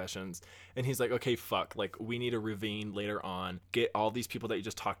the confessions, and he's like, okay, fuck, like we need to ravine later on, get all these people that you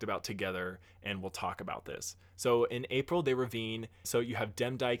just talked about together, and we'll talk about this. So in April they ravine. So you have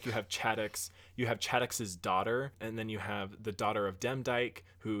Demdike, you have Chattox, you have Chattox's daughter, and then you have the daughter of Demdike,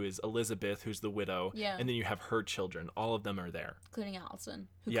 who is Elizabeth, who's the widow, and then you have her children. All of them are there, including Allison.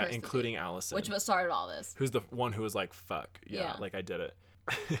 Including Allison, which was started all this. Who's the one who was like, fuck, like I did it.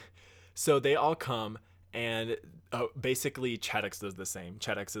 So they all come, and basically Chattox does the same.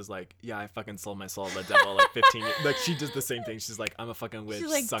 Chattox is like, yeah, I fucking sold my soul to the devil like 15 years. Like she does the same thing. She's like, I'm a fucking witch. She's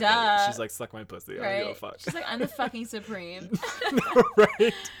like, suck duh. it. She's like, suck my pussy. I don't give a fuck. She's like, I'm the fucking supreme.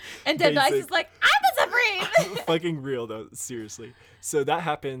 Right. And Demdike is like, I'm the supreme. Fucking real though, seriously. So that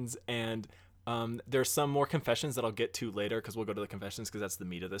happens, and there's some more confessions that I'll get to later, because we'll go to the confessions because that's the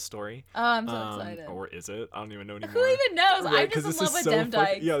meat of this story. Oh, I'm so excited. Or is it? I don't even know anymore. Who even knows? Right, I'm just in love with so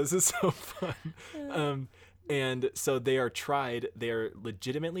Demdike. Yeah, this is so fun. And so they are tried. They are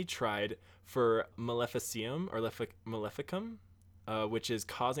legitimately tried for maleficium or maleficum, which is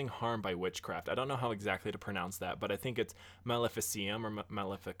causing harm by witchcraft. I don't know how exactly to pronounce that, but I think it's maleficium or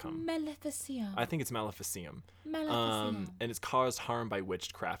maleficum. Maleficium. I think it's maleficium. Maleficium. And it's caused harm by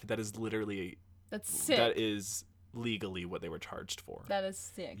witchcraft. That is literally. That's sick. That is legally what they were charged for. That is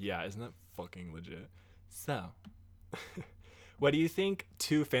sick. Yeah, isn't that fucking legit? So, what do you think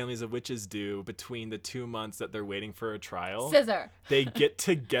two families of witches do between the 2 months that they're waiting for a trial? Scissor. They get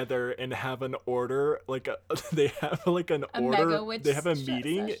together and have an order, they have an A order. mega witch They have a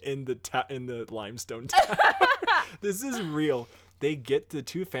meeting session. in the limestone tower. This is real. They get the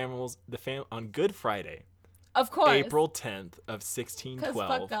two families on Good Friday. Of course. April 10th of 1612.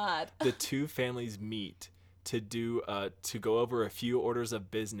 'Cause fuck God. The two families meet to go over a few orders of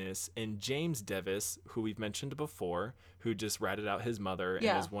business, and James Devis, who we've mentioned before, who just ratted out his mother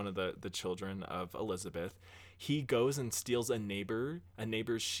and is one of the children of Elizabeth, he goes and steals a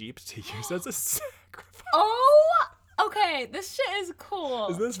neighbor's sheep to use as a sacrifice. Oh, okay. This shit is cool.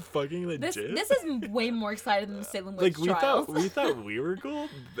 Is this fucking legit? This is way more excited than the Salem witch trials. we thought we were cool.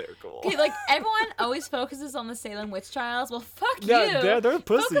 They're cool. Okay, like everyone always focuses on the Salem witch trials. Well, fuck you. They're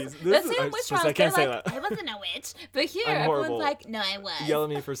pussies. The Salem witch trials. I can't say like, that. I wasn't a witch, but here I'm everyone's horrible. like, no, I was. Yell at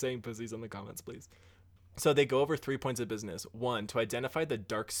me for saying pussies in the comments, please. So they go over 3 points of business. 1, to identify the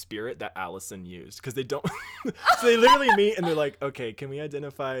dark spirit that Allison used, because they don't. So they literally meet and they're like, "Okay, can we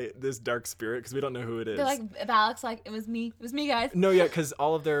identify this dark spirit? Because we don't know who it is." They're like, Alex, like, it was me, guys. No, yeah, because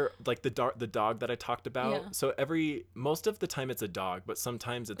all of their like the dog that I talked about. Yeah. So most of the time it's a dog, but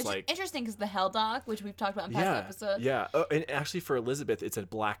sometimes it's Which like is interesting because the hell dog, which we've talked about in past episodes. Yeah. Oh, and actually for Elizabeth, it's a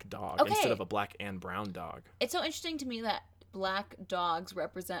black dog Okay. instead of a black and brown dog. It's so interesting to me that black dogs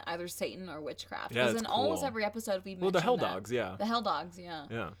represent either Satan or witchcraft. Yeah, Because that's in almost cool. every episode we mentioned Well, the hell that. dogs, yeah. The hell dogs, yeah.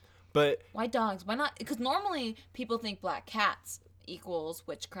 Yeah, but Why dogs? Why not? Because normally people think black cats equals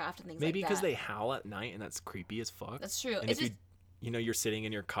witchcraft and things maybe like that. because they howl at night and that's creepy as fuck. That's true. And It's if just you're sitting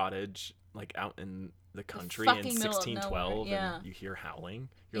in your cottage, like out in the country fucking in middle of 1612, nowhere, yeah. and you hear howling,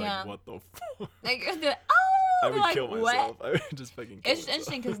 you're Yeah. like, what the fuck? like, oh, I they're would like, kill what? myself. I would just fucking kill It's just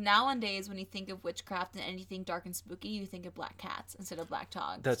interesting because nowadays when you think of witchcraft and anything dark and spooky, you think of black cats instead of black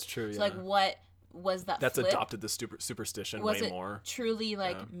dogs. That's true. So Yeah. like, what was that? That's flip? adopted the superstition Was way it more. truly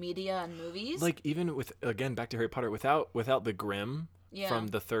like media and movies? Like even with again back to Harry Potter without the Grimm Yeah. from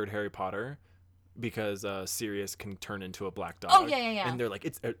the third Harry Potter, because Sirius can turn into a black dog. Oh, yeah. And they're like,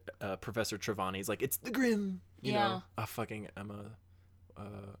 it's Professor Trelawney's like, it's the Grimm. You know, fucking Emma,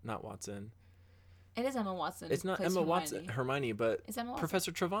 not Watson. It is Emma Watson. It's not plays Emma Hermione. Watson, Hermione, but It's Emma Watson.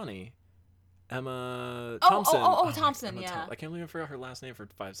 Professor Trelawney. Emma Oh, Thompson. oh, Thompson, Emma yeah. I can't believe I forgot her last name for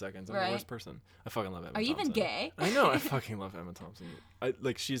 5 seconds. I'm Right. the worst person. I fucking love Emma Are you even Thompson. gay? I know. I fucking love Emma Thompson.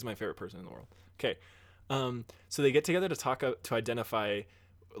 She's my favorite person in the world. Okay. So they get together to talk to identify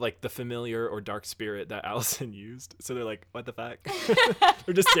like the familiar or dark spirit that Allison used. So they're like, what the fuck?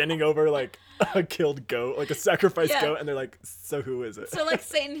 They're just standing over like a killed goat, like a sacrificed goat, and they're like, so who is it? So like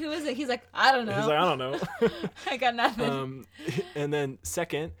Satan, who is it? He's like, I don't know. He's like, I don't know. I got nothing. And then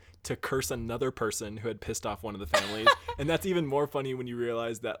second, to curse another person who had pissed off one of the families. And that's even more funny when you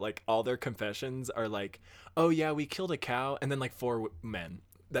realize that like all their confessions are like, oh yeah, we killed a cow, and then like 4 men.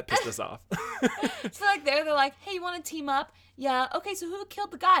 That pissed us off. So like they're like, hey, you want to team up? Yeah. Okay. So who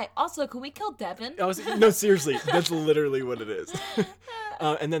killed the guy? Also, can we kill Devin? No, seriously, that's literally what it is.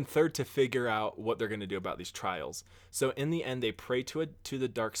 And then third, to figure out what they're going to do about these trials. So in the end, they pray to the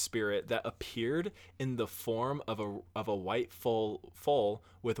dark spirit that appeared in the form of a white foal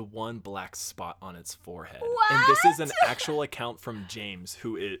with one black spot on its forehead. What? And this is an actual account from James,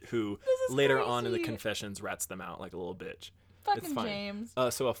 who later on in the crazy. confessions rats them out like a little bitch. Fucking It's fine. James.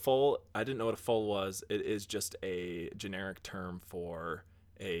 So a foal, I didn't know what a foal was. It is just a generic term for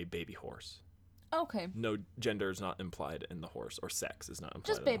a baby horse. Okay. No gender is not implied in the horse, or sex is not implied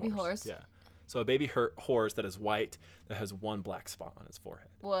Just in the baby horse. Yeah. So a baby horse that is white that has one black spot on its forehead.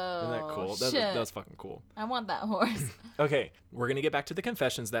 Whoa. Isn't that cool? Shit. That was fucking cool. I want that horse. Okay, we're going to get back to the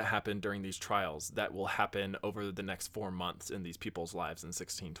confessions that happened during these trials that will happen over the next 4 months in these people's lives in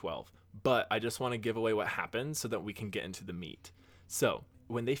 1612. But I just want to give away what happened so that we can get into the meat. So,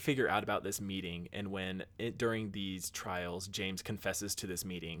 when they figure out about this meeting, and during these trials, James confesses to this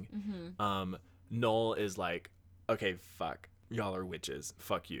meeting, Noel is like, okay, fuck, y'all are witches.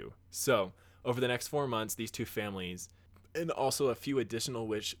 Fuck you. So, over the next 4 months, these two families, and also a few additional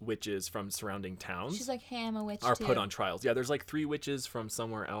witches from surrounding towns, She's like, hey, I'm a witch are too. put on trials. Yeah, there's like 3 witches from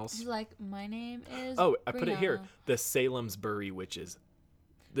somewhere else. She's like, my name is Oh, I put it here. Brianna. The Salemsbury witches.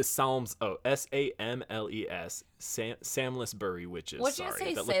 The Samles, Samlesbury witches. What you Sorry,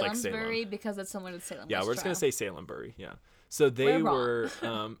 say that looked like Salemsbury Salem. because it's similar to Salem. Yeah, Witch we're just gonna Trial. say Salembury. Yeah. So they We're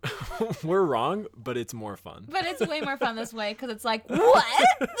were, we're wrong, but it's more fun. But it's way more fun this way because it's like, what?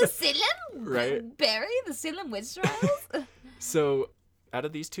 The Salem Right. Berry? The Salem Witch Trials? So, out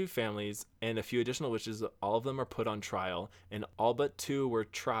of these 2 families and a few additional witches, all of them are put on trial, and all but 2 were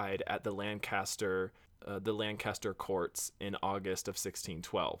tried at the Lancaster courts in August of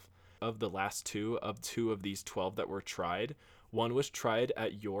 1612. Of the last 2 of these 12 that were tried, one was tried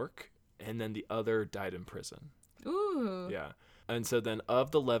at York, and then the other died in prison. Ooh. Yeah. And so then of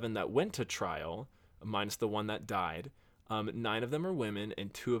the 11 that went to trial, minus the one that died, 9 of them are women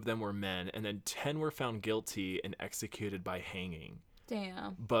and 2 of them were men, and then 10 were found guilty and executed by hanging.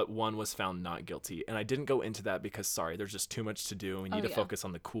 Damn. But 1 was found not guilty. And I didn't go into that because, sorry, there's just too much to do, and we need to focus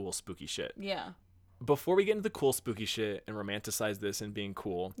on the cool, spooky shit. Yeah. Before we get into the cool, spooky shit and romanticize this and being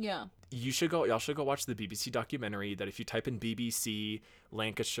cool, Yeah. y'all should go watch the BBC documentary that if you type in BBC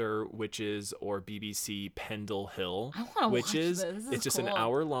Lancashire Witches or BBC Pendle Hill I wanna watch Witches, this. This is it's just an cool.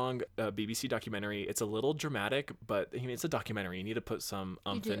 hour-long BBC documentary. It's a little dramatic, but I mean, it's a documentary. You need to put some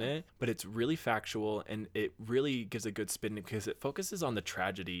in do. it, but it's really factual, and it really gives a good spin because it focuses on the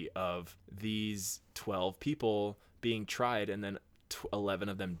tragedy of these 12 people being tried and then 11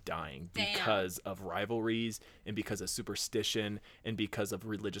 of them dying because of rivalries and because of superstition and because of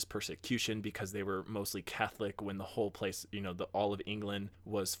religious persecution, because they were mostly Catholic when the whole place, all of England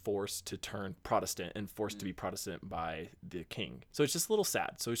was forced to turn Protestant and forced to be Protestant by the king. So it's just a little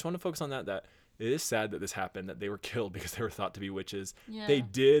sad. So we just want to focus on that it is sad that this happened, that they were killed because they were thought to be witches. Yeah. They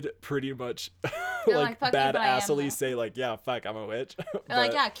did pretty much like, "Fuck you, but I am badassly though." say like, yeah, fuck, I'm a witch. They're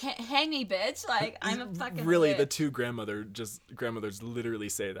like, yeah, can't hang me, bitch. Like, I'm a fucking really witch. the 2 grandmothers literally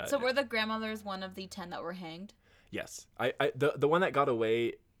say that. So were the grandmothers one of the 10 that were hanged? Yes. The one that got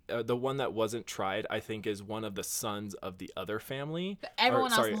away, the one that wasn't tried, I think is one of the sons of the other family. But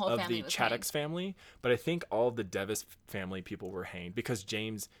everyone else in the whole of family the was Chattox hanged. family. But I think all of the Devis family people were hanged because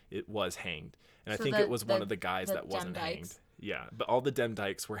James was hanged. And So I think the- it was one the- of the guys the that wasn't Demdikes? hanged. Yeah, but all the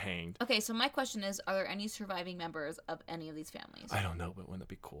Demdikes were hanged. Okay, so my question is, are there any surviving members of any of these families? I don't know, but wouldn't that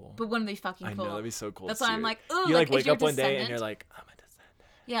be cool? But wouldn't they fucking I cool? know, that'd be so cool. That's to why see I'm it. like, ooh, you like, wake is your up one day and descendant? you're like, I'm a descendant.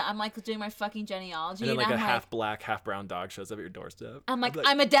 Yeah, I'm like doing my fucking genealogy, And then like I'm a like, half black, half brown dog shows up at your doorstep. I'm like, I'd be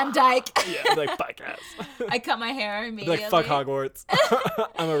I'm a Demdike. yeah, I'd be like, fuck ass. I cut my hair I'd be immediately. like, fuck Hogwarts.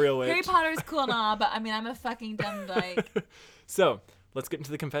 I'm a real witch. Harry Potter's cool and all, but I mean, I'm a fucking Demdike. So, let's get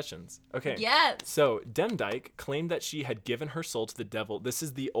into the confessions. Okay. Yes. So, Demdike claimed that she had given her soul to the devil. This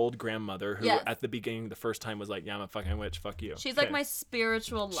is the old grandmother who, Yes. at the beginning, the first time was like, yeah, I'm a fucking witch. Fuck you. She's Okay. like my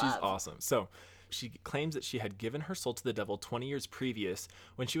spiritual love. She's awesome. So, she claims that she had given her soul to the devil 20 years previous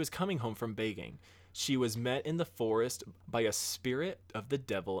when she was coming home from begging. She was met in the forest by a spirit of the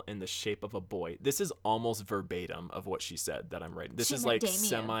devil in the shape of a boy. This is almost verbatim of what she said that I'm writing. This She is met like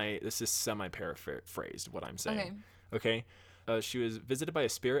Damien. semi paraphrased what I'm saying. Okay. She was visited by a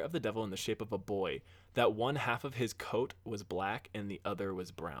spirit of the devil in the shape of a boy. That one half of his coat was black and the other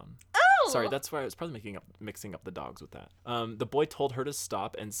was brown. Oh! Sorry, that's why I was probably mixing up the dogs with that. The boy told her to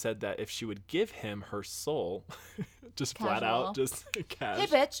stop and said that if she would give him her soul, just flat out, Casual. just cash. Hey,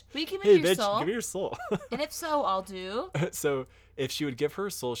 bitch, will you give me Hey, your bitch, soul? give me your soul. And if so, I'll do. So if she would give her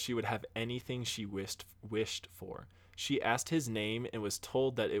soul, she would have anything she wished for. She asked his name and was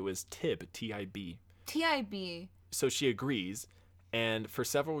told that it was Tib, T-I-B. T-I-B. So she agrees. And for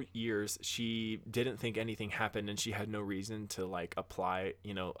several years, she didn't think anything happened, and she had no reason to like apply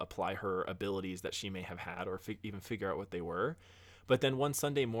her abilities that she may have had, or even figure out what they were. But then one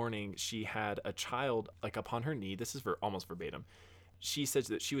Sunday morning, she had a child like upon her knee. This is almost verbatim. She says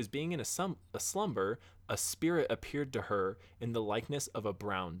that she was being in a slumber. A spirit appeared to her in the likeness of a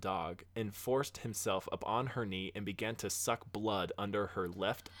brown dog, and forced himself upon her knee and began to suck blood under her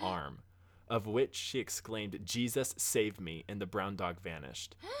left arm. Of which she exclaimed, "Jesus, save me," and the brown dog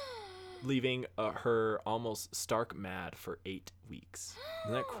vanished, leaving her almost stark mad for 8 weeks.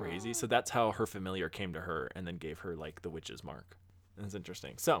 Isn't that crazy? So that's how her familiar came to her and then gave her like the witch's mark. That's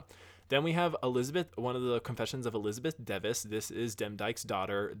interesting. So then we have Elizabeth, one of the confessions of Elizabeth Devis. This is Demdike's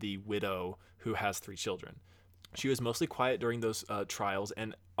daughter, the widow who has 3 children. She was mostly quiet during those trials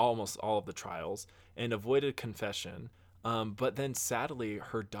and almost all of the trials, and avoided confession. But then sadly,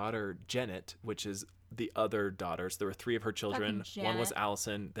 her daughter Janet, which is the other daughters, there were 3 of her children. One was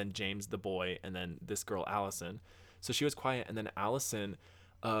Allison, then James the boy, and then this girl Allison. So she was quiet, and then Allison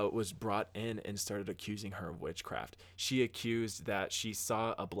was brought in and started accusing her of witchcraft. She accused that she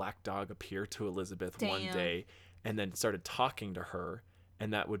saw a black dog appear to Elizabeth one day and then started talking to her.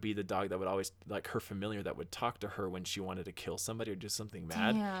 And that would be the dog that would always, like her familiar, that would talk to her when she wanted to kill somebody or do something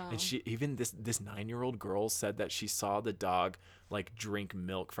mad. Damn. And she, even this 9-year-old girl said that she saw the dog like drink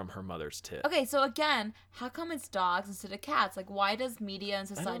milk from her mother's tit. Okay, so again, how come it's dogs instead of cats? Like, why does media and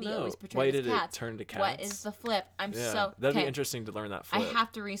society always portray Why it did as cats? it turn to cats? What is the flip? That'd be interesting to learn that flip. I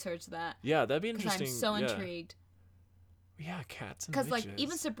have to research that. Yeah, that'd be interesting. I'm so intrigued. Yeah, cats and Because like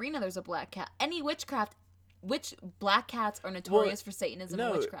even Sabrina, there's a black cat. Any witchcraft. Black cats are notorious for Satanism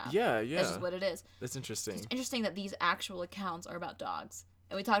and witchcraft. Yeah. That's just what it is. That's interesting. It's interesting that these actual accounts are about dogs.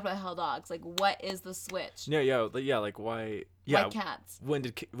 And we talked about hell dogs. Like, what is the switch? Yeah. Like why? Yeah. Why cats? When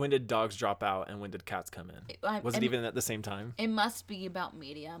did dogs drop out and when did cats come in? Was it even at the same time? It must be about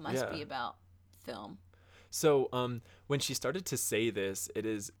media. It must be about film. So when she started to say this, it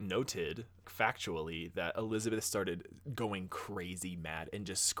is noted factually that Elizabeth started going crazy mad and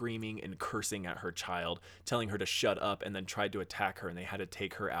just screaming and cursing at her child, telling her to shut up, and then tried to attack her, and they had to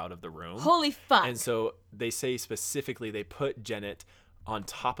take her out of the room. Holy fuck. And so they say specifically they put Janet on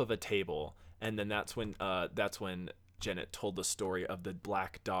top of a table, and then that's when Janet told the story of the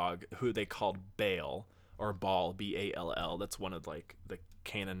black dog who they called Baal or Baal, Ball. That's one of like the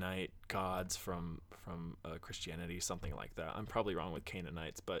Canaanite gods from Christianity, something like that. I'm probably wrong with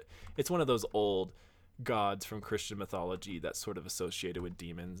Canaanites, but it's one of those old gods from Christian mythology that's sort of associated with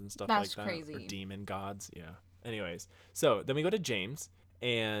demons and stuff like that. That's crazy. Or demon gods, yeah. Anyways, so then we go to James,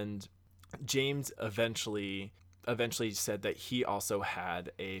 and James eventually said that he also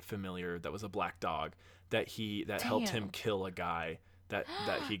had a familiar that was a black dog that helped him kill a guy that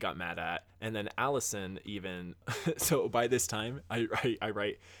he got mad at. And then Allison even, so by this time, I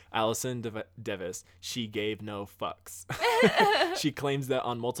write, Allison Devis, she gave no fucks. She claims that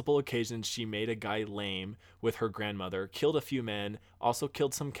on multiple occasions she made a guy lame with her grandmother, killed a few men, also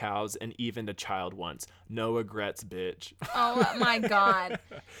killed some cows, and even a child once. No regrets, bitch. Oh my god.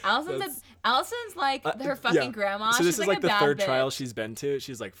 Allison's like her fucking grandma. So this she's is like the third trial she's been to.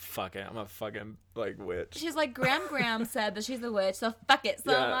 She's like, fuck it, I'm a fucking like witch. She's like, Graham said that she's a witch, so fuck it,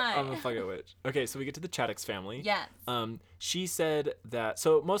 so am I. I'm a fucking witch. Okay, so we get to the Chaddix family. Yes. She said that,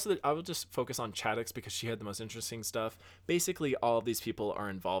 so I will just focus on Chaddix because she had the most interesting stuff. Basically, all of these people are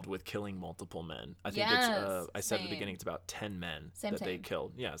involved with killing multiple men. I think I said at the beginning it's about 10 men they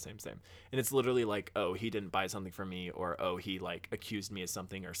killed. Yeah, same. And it's literally like, oh, he didn't buy something from me, or oh, he like accused me of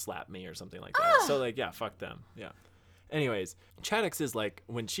something or slapped me or something like that. So like, yeah, fuck them. Yeah. Anyways, Chaddix is like,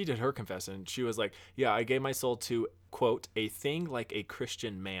 when she did her confession, she was like, yeah, I gave my soul to, quote, a thing like a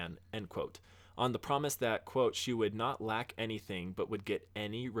Christian man, end quote, on the promise that, quote, she would not lack anything but would get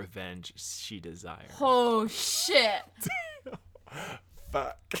any revenge she desired. Oh, shit.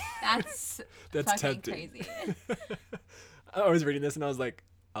 Fuck. That's fucking tempting. crazy. I was reading this and I was like,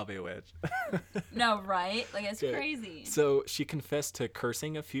 I'll be a witch. No, right? Like, it's crazy. So she confessed to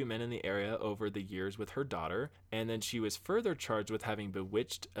cursing a few men in the area over the years with her daughter, and then she was further charged with having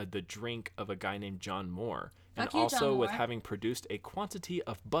bewitched the drink of a guy named John Moore, and also with having produced a quantity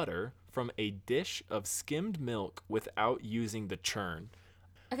of butter from a dish of skimmed milk without using the churn.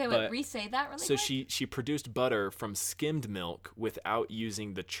 Okay, wait, re-say that really quick? So she produced butter from skimmed milk without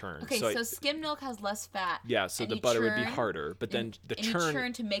using the churn. Okay, so skimmed milk has less fat. Yeah, so the butter would be harder, but then the churn... you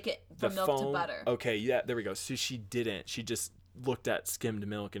churn to make it from milk to butter. Okay, yeah, there we go. So she didn't. She just looked at skimmed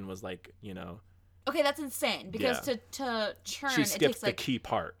milk and was like, you know... Okay, that's insane, because to churn, she skipped it takes the key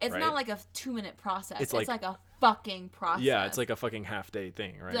part, It's not like a 2-minute process. It's like a fucking process. Yeah, it's like a fucking half day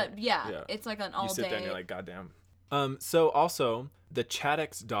thing, right? Yeah, it's like an all You sit day. there and you're like, goddamn. So also, the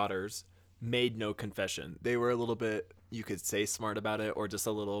Chaddock's daughters made no confession. They were a little bit, you could say, smart about it, or just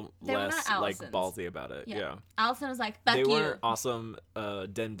a little They were less not like Allisons. ballsy about it. Yeah. Allison was like, fuck They you. weren't awesome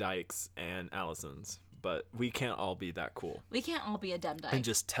Den Dykes and Allisons, but we can't all be that cool. We can't all be a Demdike. And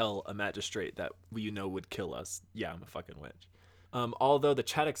just tell a magistrate that would kill us. Yeah, I'm a fucking witch. Although the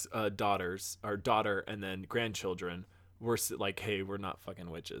Chaddock's daughters, or daughter and then grandchildren, were like, hey, we're not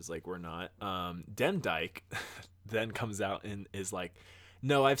fucking witches. Like, we're not. Demdike then comes out and is like,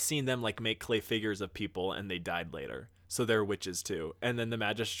 no, I've seen them like make clay figures of people and they died later. So they're witches too. And then the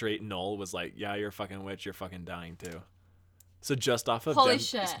magistrate Noel was like, yeah, you're a fucking witch. You're fucking dying too. So just off of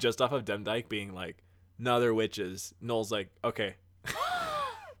Demdike being like, no, they're witches. Noel's like, okay.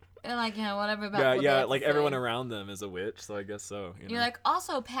 And like, whatever about like everyone around them is a witch, so I guess so. You're like,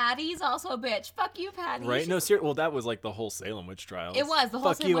 also Patty's also a bitch. Fuck you, Patty. Right? No, seriously. Well, that was like the whole Salem witch trials. It was the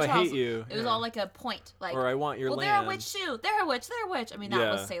whole Salem witch trials. Fuck you, I hate you. It was all like a point, like, or I want your land. They're a witch too. They're a witch. They're a witch. I mean,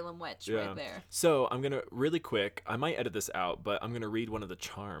 that was Salem witch right there. So I'm gonna really quick. I might edit this out, but I'm gonna read one of the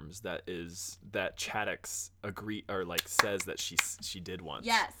charms that Chaddock's says that she did once.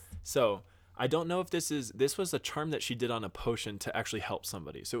 Yes. So I don't know if this was a charm that she did on a potion to actually help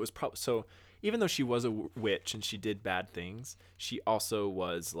somebody. So it was so even though she was a witch and she did bad things, she also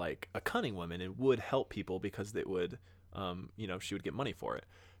was like a cunning woman and would help people because they would, she would get money for it.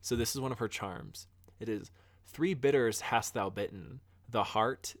 So this is one of her charms. It is 3 bitters hast thou bitten, the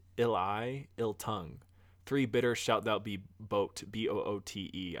heart, ill eye, ill tongue. 3 bitters shalt thou be bote,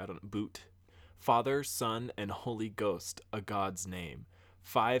 B-O-O-T-E, boot. Father, Son, and Holy Ghost, a God's name.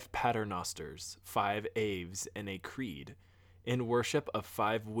 5 paternosters, 5 aves, and a creed. In worship of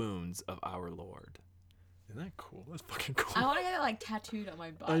 5 wounds of our Lord. Isn't that cool? That's fucking cool. I want to get it like tattooed on my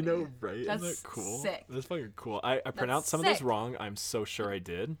body. I know, right? That's Isn't that cool? Sick. That's fucking cool. I pronounced some of this wrong. I'm so sure I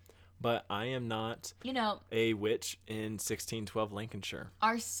did. But I am not a witch in 1612 Lancashire.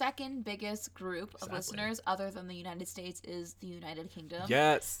 Our second biggest group of listeners, other than the United States, is the United Kingdom.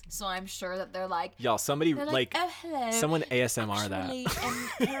 Yes. So I'm sure that they're like, y'all, somebody like oh, hello. Someone ASMR Actually,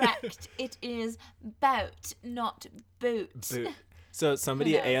 that. Correct. It is bout, not boot. Boot. So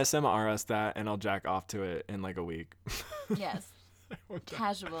somebody ASMR us that, and I'll jack off to it in like a week. Yes.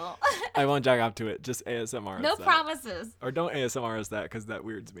 Casual. I won't jack off to it. Just ASMR us No that. promises. Or don't ASMR us that, because that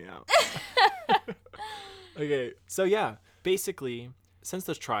weirds me out. Okay, so yeah, basically, since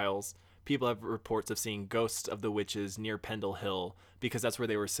those trials, people have reports of seeing ghosts of the witches near Pendle Hill, because that's where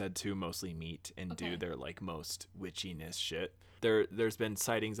they were said to mostly meet and do their like most witchiness shit. There's been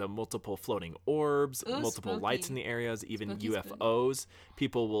sightings of multiple floating orbs, multiple lights in the areas, even UFOs.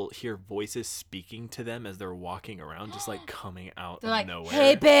 People will hear voices speaking to them as they're walking around, just like coming out of nowhere.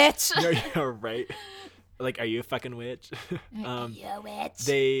 Hey, bitch! Yeah, right. Like, are you a fucking witch? You a witch.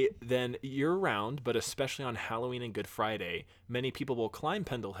 They then year-round, but especially on Halloween and Good Friday, many people will climb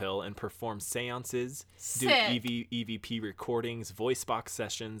Pendle Hill and perform seances, do EVP recordings, voice box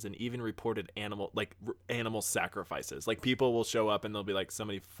sessions, and even reported animal sacrifices. Like, people will show up and they'll be like,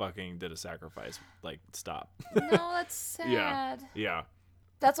 somebody fucking did a sacrifice. Like, stop. No, that's sad. Yeah.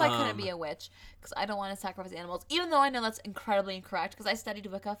 That's why I couldn't be a witch, because I don't want to sacrifice animals, even though I know that's incredibly incorrect, because I studied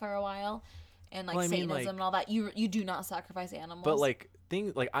Wicca for a while. And like Satanism and all that, you do not sacrifice animals. But like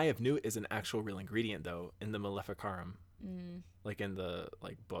Eye of Newt is an actual real ingredient though in the Maleficarum, like in the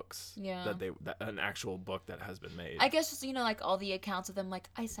like books. Yeah. That an actual book that has been made. I guess just like all the accounts of them, like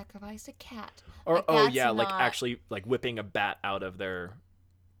I sacrificed a cat. Or like actually like whipping a bat out of their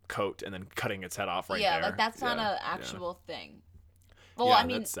coat and then cutting its head off right there. Yeah, like that's not an actual thing. Well, I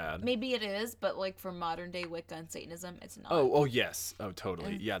mean, that's sad. Maybe it is, but like for modern day Wicca and Satanism, it's not. Oh yes. Oh,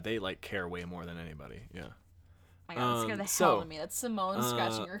 totally. Yeah, they like care way more than anybody. Yeah. Oh my God, that scared the hell out of me. That's Simone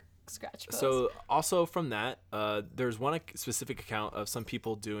scratching her scratch post. So also from that, there's one specific account of some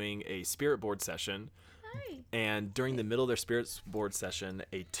people doing a spirit board session. Hi. And during the middle of their spirit board session,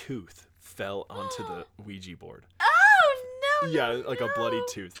 a tooth fell onto the Ouija board. Oh no! Yeah, like a bloody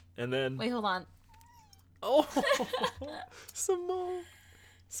tooth. And then wait, hold on. Oh,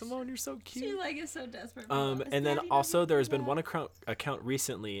 Simone, you're so cute. She like is so desperate. And then also there's been one account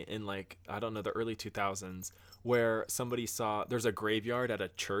recently in like I don't know the early 2000s where somebody saw there's a graveyard at a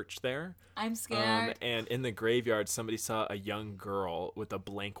church there. I'm scared. And in the graveyard somebody saw a young girl with a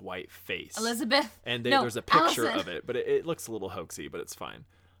blank white face. Elizabeth. And there's a picture of it, but it looks a little hoaxy, but it's fine.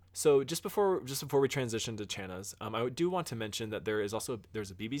 So just before we transition to Channa's, I do want to mention that there's a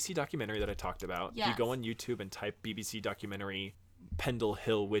BBC documentary that I talked about. Yes. If you go on YouTube and type BBC documentary Pendle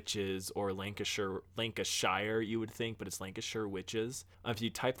Hill Witches or Lancashire, you would think, but it's Lancashire Witches. If you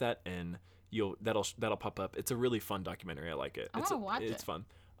type that in, that'll pop up. It's a really fun documentary. I like it. I want to watch it. It's fun.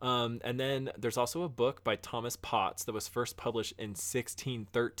 And then there's also a book by Thomas Potts that was first published in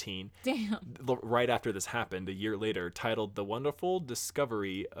 1613. Damn. Right after this happened, a year later, titled "The Wonderful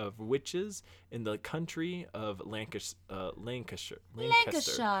Discovery of Witches in the Country of Lancashire,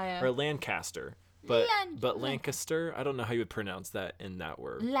 or Lancaster." But Lancaster, I don't know how you would pronounce that in that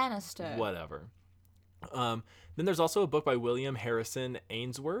word. Lannister. Whatever. Then there's also a book by William Harrison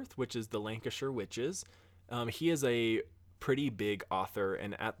Ainsworth, which is The Lancashire Witches. He is a pretty big author,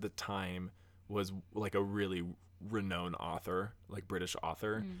 and at the time was like a really renowned author, like British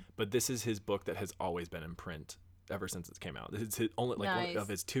author. But this is his book that has always been in print ever since it came out. This is his only one of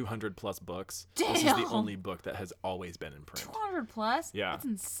his 200 plus books. Damn. This is the only book that has always been in print. 200 plus? Yeah. That's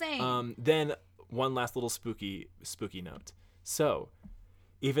insane. Then one last little spooky note. So,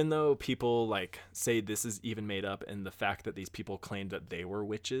 even though people like say this is even made up, and the fact that these people claimed that they were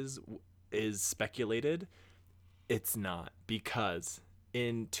witches is speculated, it's not, because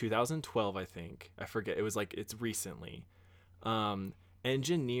in 2012, I forget, it's recently,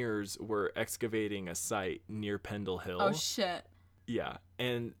 engineers were excavating a site near Pendle Hill. Oh shit. Yeah,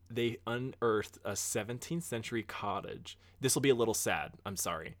 and they unearthed a 17th century cottage. This will be a little sad, I'm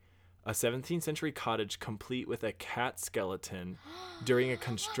sorry. A 17th century cottage complete with a cat skeleton during a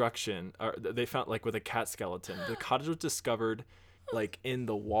construction. Or they found with a cat skeleton. The cottage was discovered in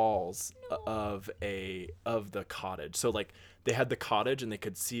the walls of the cottage. So they had the cottage and they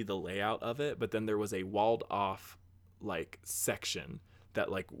could see the layout of it, but then there was a walled off section that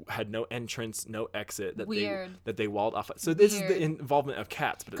had no entrance, no exit, that they walled off. So this is the involvement of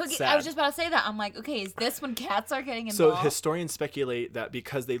cats, but it's sad. I was just about to say that. I'm like, okay, is this when cats are getting involved? So involved? historians speculate that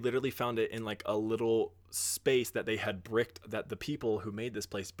because they literally found it in a little space that they had bricked, that the people who made this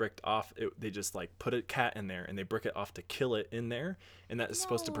place bricked off, they just put a cat in there and they brick it off to kill it in there, and that is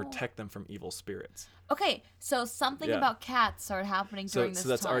supposed to protect them from evil spirits. Okay, so something about cats started happening during this time. So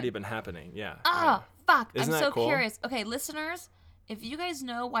that's already been happening, yeah. Fuck. Isn't I'm that so cool? curious. Okay, listeners, if you guys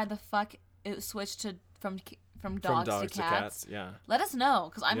know why the fuck it switched from dogs to cats, yeah, let us know,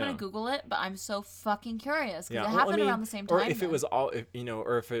 because I'm gonna Google it. But I'm so fucking curious because it happened around the same time. Or if it was all,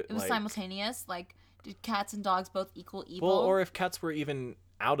 or if it was simultaneous, did cats and dogs both equal evil? Well, or if cats were even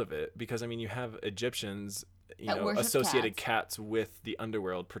out of it, because you have Egyptians, associated cats with the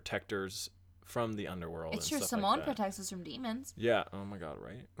underworld, protectors from the underworld. It's true. Simone protects us from demons. Yeah. Oh my god.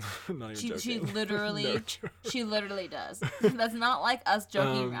 Right. Not even joking. She literally, she literally does. That's not like us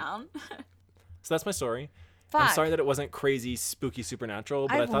joking around. So that's my story. Fuck. I'm sorry that it wasn't crazy, spooky, supernatural,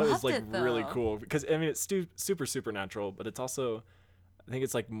 but I thought it was really though. cool, because it's super supernatural, but it's also, I think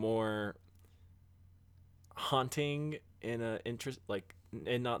it's more haunting in a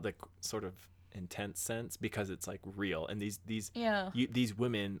in not the sort of intense sense, because it's real, and these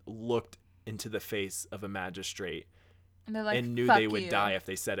women looked into the face of a magistrate and they're and knew they would die if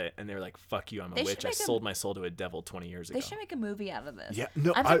they said it, and they're like, fuck you, I'm a witch, I sold my soul to a devil 20 years ago. They should make a movie out of this. Yeah,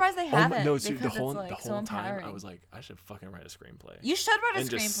 no, I'm surprised they haven't. No, the whole time I was like, I should fucking write a screenplay. You should write a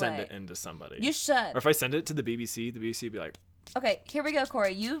screenplay. And just send it into somebody. You should. Or if I send it to the BBC would be like, okay, here we go,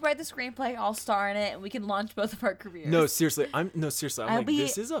 Corey. You write the screenplay, I'll star in it, and we can launch both of our careers. No, seriously.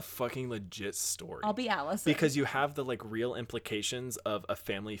 This is a fucking legit story. I'll be Alice. Because you have the real implications of a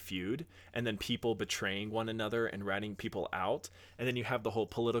family feud, and then people betraying one another and ratting people out, and then you have the whole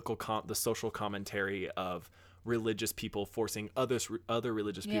political the social commentary of religious people forcing other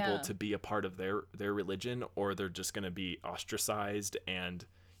religious people to be a part of their religion, or they're just going to be ostracized and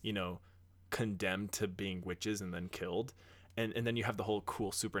condemned to being witches and then killed. And then you have the whole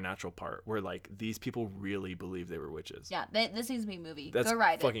cool supernatural part where these people really believe they were witches. Yeah, this needs to be a movie. That's Go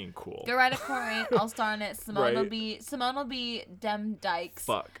write fucking it. Cool. Go write it, Corey. I'll star in it. Simone Right? will be Dem Dykes.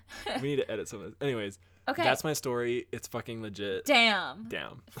 Fuck. We need to edit some of this. Anyways. Okay. That's my story. It's fucking legit. Damn.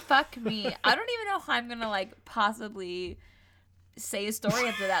 Fuck me. I don't even know how I'm gonna possibly say a story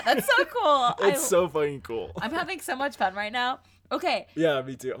after that. That's so cool. It's so fucking cool. I'm having so much fun right now. Okay. Yeah,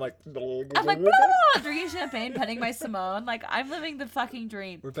 me too. I'm like, drinking champagne, petting my Simone. I'm living the fucking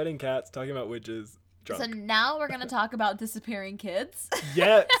dream. We're petting cats, talking about witches, drunk. So now we're gonna talk about disappearing kids.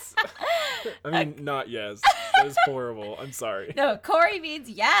 Yes. I mean, not yes. That is horrible. I'm sorry. No, Corey means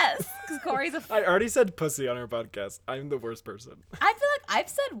yes, because Corey's I already said pussy on our podcast. I'm the worst person. I feel like I've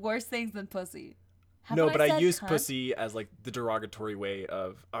said worse things than pussy. But I use pussy as the derogatory way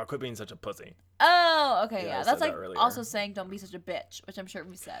of, oh, quit being such a pussy. Oh, okay, yeah. That's also saying don't be such a bitch, which I'm sure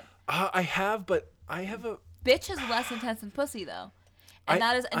we said. I have a... Bitch is less intense than pussy, though. And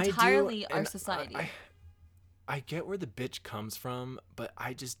that is entirely our society. I get where the bitch comes from, but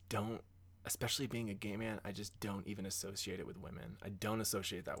I just don't especially being a gay man, I just don't even associate it with women. I don't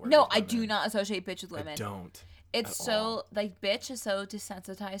associate that word. No, with I women. do not associate bitch with women. I don't. It's at so all. like bitch is so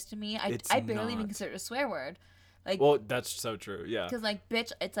desensitized to me. It's I barely even not. consider it a swear word. Like, Well, that's so true. Yeah. because like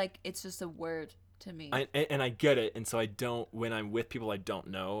bitch, it's just a word to me. And I get it, and so I don't. When I'm with people I don't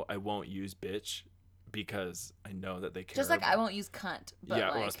know, I won't use bitch because I know that they care. Just like about- I won't use cunt. But yeah,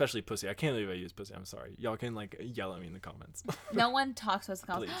 like, well, especially pussy. I can't believe I use pussy. I'm sorry. Y'all can like yell at me in the comments. no one talks to us.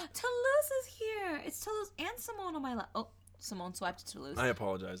 Please. Toulouse is here. It's Toulouse and Simone on my lap. Oh, Simone swiped to Toulouse. I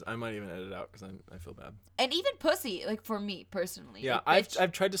apologize. I might even edit it out because I feel bad. And even pussy, like for me personally. Yeah, like, bitch,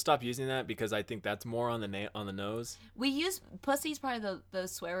 I've tried to stop using that because I think that's more on the nose. we use pussy's probably the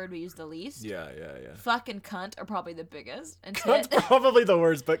swear word we use the least. Yeah. Fuck and cunt are probably the biggest. And Cunt's tit. probably the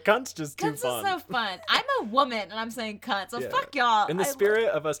worst, but cunt's just too Cunts is fun. so fun. I'm a woman and I'm saying cunt, so Yeah. fuck y'all. In the I love spirit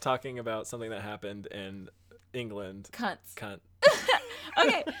of us talking about something that happened in England, cunts. cunt.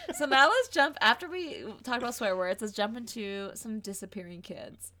 Okay, so now let's jump, after we talked about swear words, let's jump into some disappearing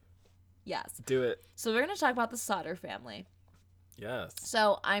kids. Yes. Do it. So we're going to talk about the Sodder family. Yes.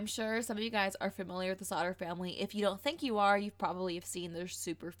 So I'm sure some of you guys are familiar with the Sodder family. If you don't think you are, you probably have seen their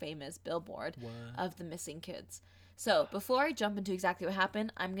super famous billboard of the missing kids. So before I jump into exactly what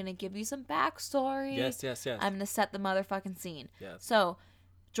happened, I'm going to give you some backstory. Yes. I'm going to set the motherfucking scene. Yes. So,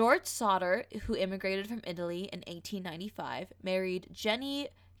 George Sodder, who immigrated from Italy in 1895, married Jenny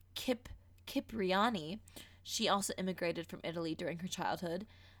Cipriani. She also immigrated from Italy during her childhood.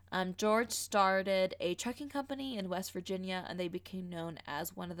 George started a trucking company in West Virginia, and they became known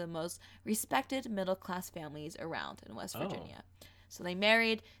as one of the most respected middle-class families around in West Virginia. So they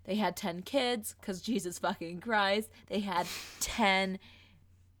married, they had 10 kids, because Jesus fucking Christ, they had 10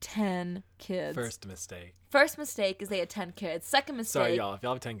 kids. First mistake is they had 10 kids. Second mistake. Sorry, y'all. If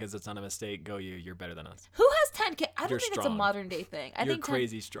y'all have 10 kids, that's not a mistake. Go you. You're better than us. Who has 10 kids? I don't You're think it's a strong. modern day thing. I You're think 10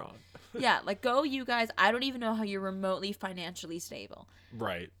 crazy strong. yeah, like go you guys. I don't even know how you're remotely financially stable.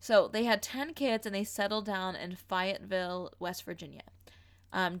 Right. So they had 10 kids and they settled down in Fayetteville, West Virginia.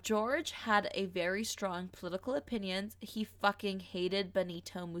 George had a very strong political opinions. He fucking hated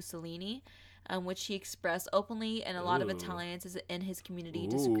Benito Mussolini, which he expressed openly, and a lot of Ooh. Italians in his community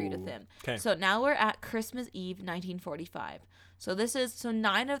disagreed with Ooh. him. 'Kay. So now we're at Christmas Eve, 1945. So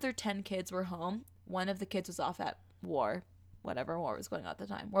 9 of their 10 kids were home. One of the kids was off at war, whatever war was going on at the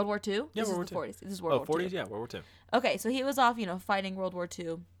time. World War II? Yeah, This World is the War 40s. This is World War II. 40s? Yeah, World War II. Okay, so he was off, fighting World War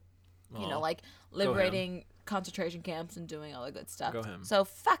II, Aw. like liberating concentration camps and doing all the good stuff. Go him. So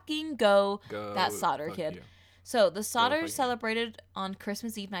fucking go Go. that Sodder fuck kid. you. So the Sodders fucking- celebrated on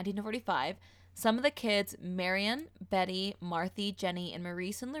Christmas Eve 1945. Some of the kids, Marion, Betty, Marthy, Jenny, and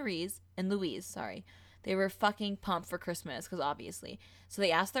Maurice and Louise, they were fucking pumped for Christmas, because obviously. So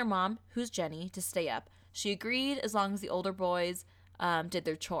they asked their mom, who's Jenny, to stay up. She agreed as long as the older boys did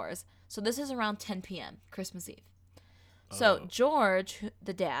their chores. So this is around 10 p.m., Christmas Eve. So Oh. George,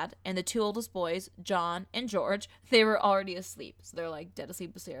 the dad, and the 2 oldest boys, John and George, they were already asleep. So they're like dead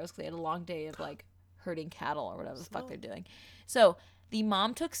asleep upstairs because they had a long day of like herding cattle or whatever the fuck they're doing. So the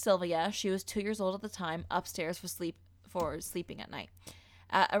mom took Sylvia, she was 2 years old at the time, upstairs for sleeping at night.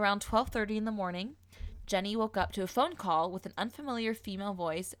 At around 12:30 in the morning, Jenny woke up to a phone call with an unfamiliar female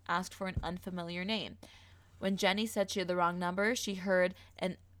voice, asked for an unfamiliar name. When Jenny said she had the wrong number, she heard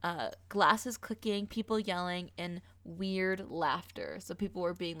glasses clicking, people yelling, and weird laughter. So people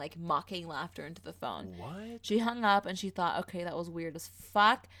were being like mocking laughter into the phone. What? She hung up and she thought, okay, that was weird as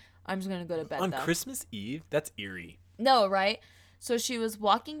fuck. I'm just gonna go to bed On though. Christmas Eve? That's eerie. No, right? So she was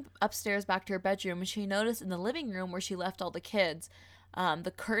walking upstairs back to her bedroom, and she noticed in the living room where she left all the kids,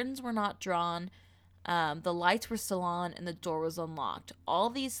 the curtains were not drawn, the lights were still on, and the door was unlocked.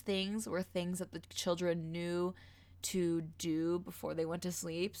 All these things were things that the children knew to do before they went to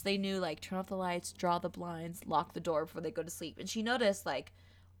sleep. So they knew, like, turn off the lights, draw the blinds, lock the door before they go to sleep. And she noticed, like,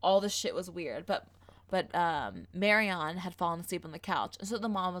 all this shit was weird. But Marion had fallen asleep on the couch. And so the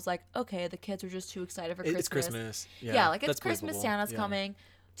mom was like, okay, the kids are just too excited for Christmas. It's Christmas. Yeah, like, it's that's Christmas, believable. Santa's Yeah. coming.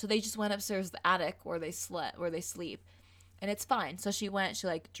 So they just went upstairs to the attic where they sleep. And it's fine. So she went, she,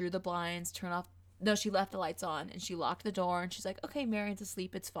 like, drew the blinds, she left the lights on, and she locked the door, and she's like, okay, Marion's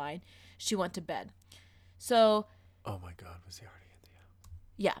asleep, it's fine. She went to bed. So... Oh my God, was he already in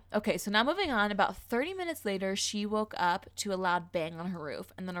the yeah. Okay, so now moving on, about 30 minutes later, she woke up to a loud bang on her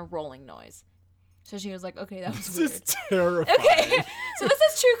roof and then a rolling noise. So she was like, okay, that was This weird. is terrifying. Okay, so this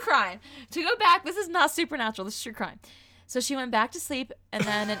is true crime. To go back, this is not supernatural, this is true crime. So she went back to sleep, and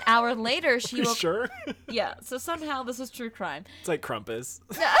then an hour later, she You woke sure? Yeah, so somehow this is true crime. It's like Krampus.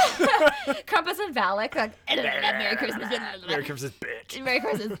 Krampus and Valak, like, Merry Christmas. Merry Christmas, bitch. Merry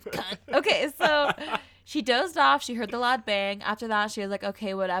Christmas, cunt. Okay, so She dozed off. She heard the loud bang. After that, she was like,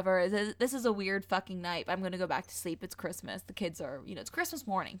 okay, whatever. This is a weird fucking night. I'm going to go back to sleep. It's Christmas. The kids are, it's Christmas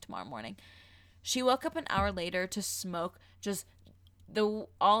morning, tomorrow morning. She woke up an hour later to smoke. Just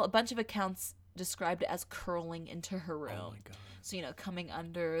a bunch of accounts described it as curling into her room. Oh my God. So, coming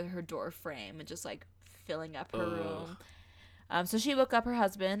under her door frame and just like filling up her room. So she woke up her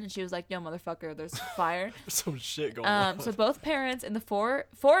husband and she was like, yo, motherfucker, there's fire. Some shit going on. So both parents and the four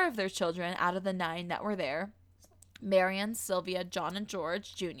of their children out of the 9 that were there, Marion, Sylvia, John, and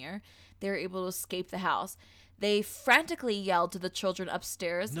George Jr., they were able to escape the house. They frantically yelled to the children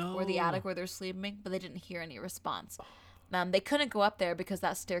upstairs or the attic where they're sleeping, but they didn't hear any response. They couldn't go up there because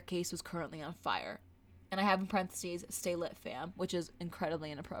that staircase was currently on fire. And I have in parentheses, stay lit, fam, which is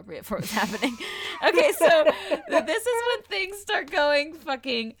incredibly inappropriate for what's happening. Okay, so this is when things start going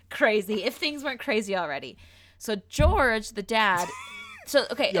fucking crazy, if things weren't crazy already. So George, the dad...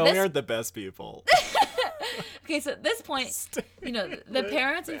 we aren't the best people. Okay, so at this point, the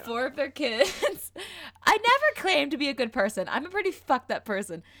parents and 4 of their kids... I never claimed to be a good person. I'm a pretty fucked up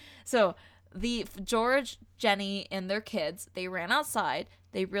person. So... George, Jenny, and their kids, they ran outside.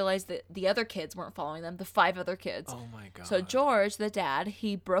 They realized that the other kids weren't following them, the 5 other kids. Oh my God. So George, the dad,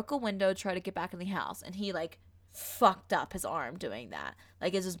 he broke a window to try to get back in the house, and he fucked up his arm doing that.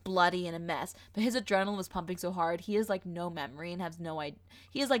 It's just bloody and a mess. But his adrenaline was pumping so hard, he has no memory and has no idea.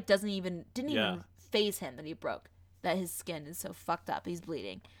 He is didn't even phase him that he broke. That his skin is so fucked up, he's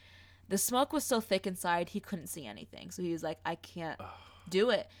bleeding. The smoke was so thick inside, he couldn't see anything. So he was like, I can't do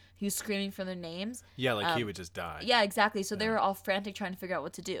it. He was screaming for their names. Yeah, he would just die. Yeah, exactly. So they were all frantic trying to figure out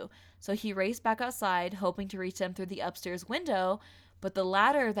what to do. So he raced back outside, hoping to reach them through the upstairs window, but the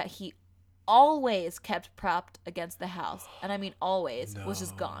ladder that he always kept propped against the house, and I mean always, was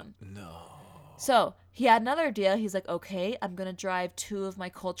just gone. No. So he had another idea. He's like, okay, I'm going to drive 2 of my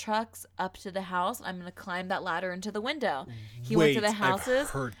coal trucks up to the house. I'm going to climb that ladder into the window. He went to the houses. I've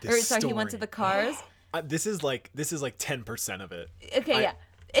heard this story. He went to the cars. This is like 10% of it. Okay, yeah.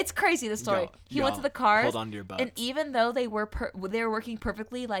 It's crazy, the story. He went to the cars. Hold on to your butts. And even though they were working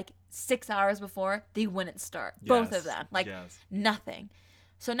perfectly 6 hours before, they wouldn't start. Both of them. Nothing.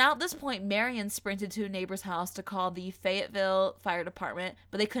 So now at this point, Marion sprinted to a neighbor's house to call the Fayetteville Fire Department,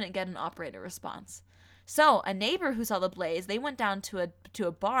 but they couldn't get an operator response. So a neighbor who saw the blaze, they went down to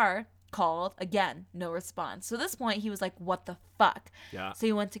a bar, called, again, no response. So at this point, he was like, what the fuck? Yeah. So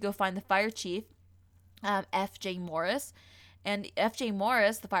he went to go find the fire chief, F.J. Morris. And F.J.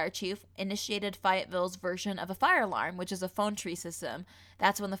 Morris, the fire chief, initiated Fayetteville's version of a fire alarm, which is a phone tree system.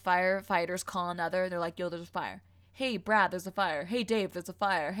 That's when the firefighters call another. They're like, yo, there's a fire. Hey, Brad, there's a fire. Hey, Dave, there's a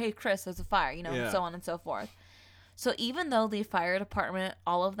fire. Hey, Chris, there's a fire, and so on and so forth. So even though the fire department,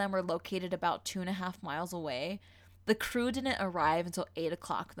 all of them were located about 2.5 miles away, the crew didn't arrive until 8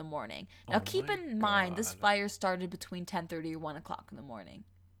 o'clock in the morning. Now, keep in mind, this fire started between 10:30 or 1 o'clock in the morning.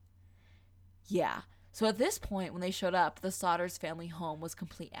 Yeah. So at this point, when they showed up, the Sodders family home was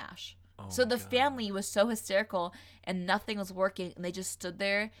complete ash. So the family was so hysterical and nothing was working, and they just stood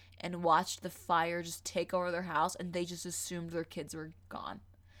there and watched the fire just take over their house, and they just assumed their kids were gone.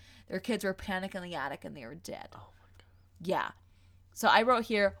 Their kids were panicking in the attic and they were dead. Oh my God. Yeah. So I wrote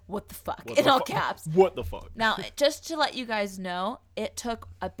here, what the fuck, in all caps. What the fuck? Now, just to let you guys know, it took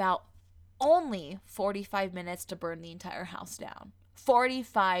about only 45 minutes to burn the entire house down.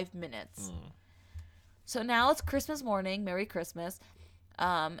 45 minutes. So now it's Christmas morning. Merry Christmas.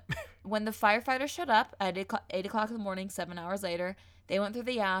 When the firefighters showed up at 8 o'clock in the morning, 7 hours later, they went through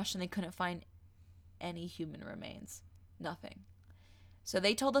the ash and they couldn't find any human remains. Nothing. So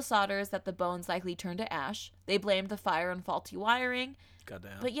they told the Sodders that the bones likely turned to ash. They blamed the fire on faulty wiring.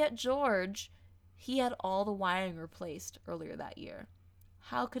 Goddamn. But yet George, he had all the wiring replaced earlier that year.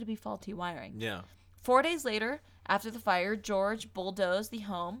 How could it be faulty wiring? Yeah. 4 days later, after the fire, George bulldozed the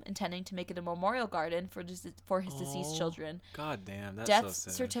home, intending to make it a memorial garden for his deceased children. God damn, that's Death so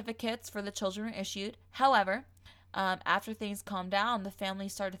sad. certificates for the children were issued. However, after things calmed down, the family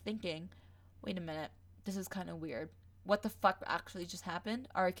started thinking, wait a minute, this is kind of weird. What the fuck actually just happened?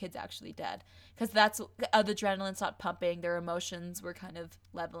 Are our kids actually dead? Because that's the adrenaline stopped pumping. Their emotions were kind of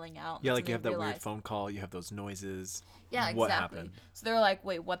leveling out. Yeah, like you have that weird phone call. You have those noises. Yeah, exactly. What happened? So they were like,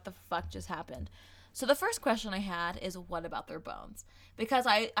 wait, what the fuck just happened? So the first question I had is, what about their bones? Because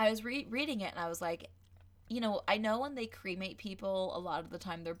I was reading it and I was like, I know when they cremate people, a lot of the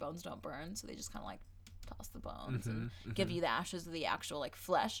time their bones don't burn. So they just kind of like toss the bones and give you the ashes of the actual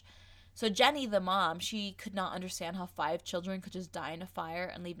flesh. So Jenny, the mom, she could not understand how 5 children could just die in a fire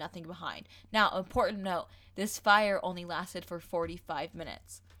and leave nothing behind. Now, important note, this fire only lasted for 45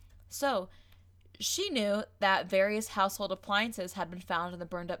 minutes. So She knew that various household appliances had been found in the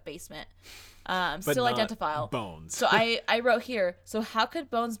burned up basement. But Still not identifiable. bones. So I wrote here, so how could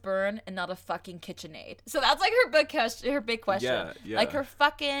bones burn and not a fucking KitchenAid? So that's like her big question. Yeah. Like her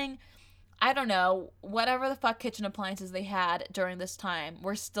fucking, I don't know, whatever the fuck kitchen appliances they had during this time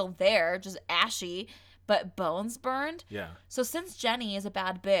were still there, just ashy, but bones burned. Yeah. So since Jenny is a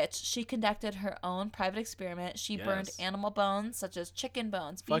bad bitch, she conducted her own private experiment. She burned animal bones such as chicken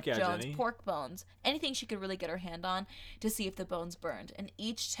bones, beef bones, Jenny. pork bones, anything she could really get her hand on to see if the bones burned. And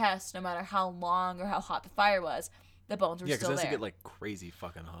each test, no matter how long or how hot the fire was, the bones were still there. Yeah, because it has to get like crazy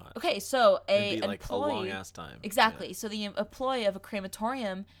fucking hot. Okay, so It'd be like a long ass time. Exactly. Yeah. So the employee of a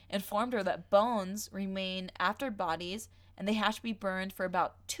crematorium informed her that bones remain after bodies, and they have to be burned for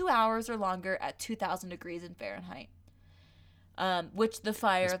about 2 hours or longer at 2,000 degrees in Fahrenheit. Which the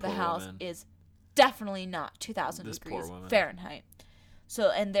fire of the house is definitely not 2,000 degrees Fahrenheit. So,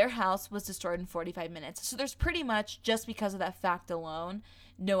 and their house was destroyed in 45 minutes. So there's pretty much, just because of that fact alone,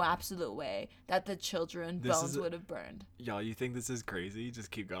 no absolute way that the bones would have burned. Y'all, you think this is crazy? Just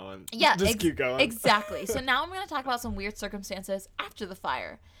keep going. Yeah, just keep going. Exactly. So now I'm going to talk about some weird circumstances after the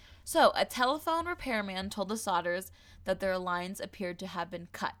fire. So a telephone repairman told the Sodders that their lines appeared to have been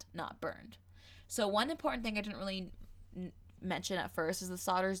cut, not burned. So one important thing I didn't really mention at first is the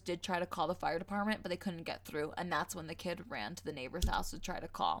Sodders did try to call the fire department, but they couldn't get through, and that's when the kid ran to the neighbor's house to try to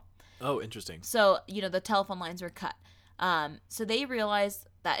call. Oh, interesting. So, the telephone lines were cut. So they realized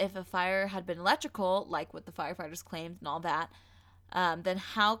that if a fire had been electrical, like what the firefighters claimed and all that, then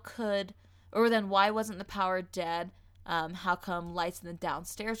why wasn't the power dead? How come lights in the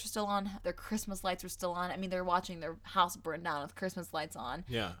downstairs were still on? Their Christmas lights were still on. I mean, they're watching their house burn down with Christmas lights on.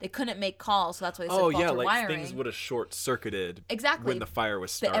 Yeah. They couldn't make calls, so that's why they said faulty wiring. Things would have short-circuited exactly when the fire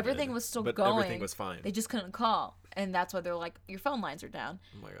was started. But everything was still going. Everything was fine. They just couldn't call. And that's why they're like, your phone lines are down.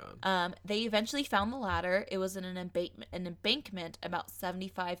 Oh, my God. They eventually found the ladder. It was in an embankment about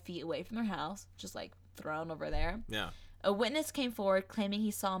 75 feet away from their house, just like thrown over there. Yeah. A witness came forward claiming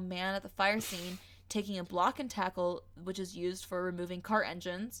he saw a man at the fire scene taking a block and tackle, which is used for removing car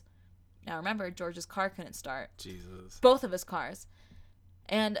engines. Now remember, George's car couldn't start. Jesus. Both of his cars.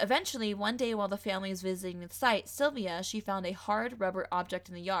 And eventually, one day while the family was visiting the site, Sylvia, she found a hard rubber object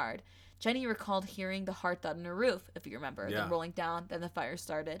in the yard. Jenny recalled hearing the hard thud on her roof, if you remember, then rolling down, then the fire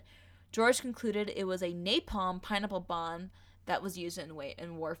started. George concluded it was a napalm pineapple bomb that was used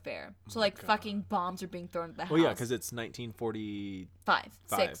in warfare. So, fucking bombs are being thrown at the house. Well, yeah, because it's 1945.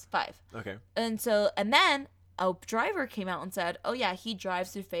 5. Okay. And then a driver came out and said, oh, yeah, he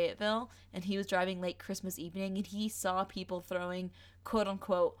drives through Fayetteville, and he was driving late Christmas evening, and he saw people throwing,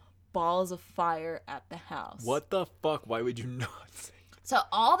 quote-unquote, balls of fire at the house. What the fuck? Why would you not say that? So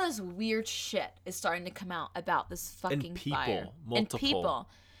all this weird shit is starting to come out about this fucking fire. Multiple. And people.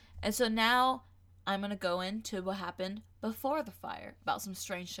 And so now I'm going to go into what happened before the fire, about some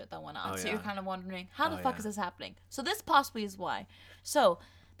strange shit that went on. So you're kind of wondering, how the fuck is this happening? So this possibly is why. So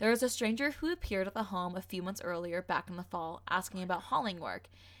there was a stranger who appeared at the home a few months earlier, back in the fall, asking about hauling work.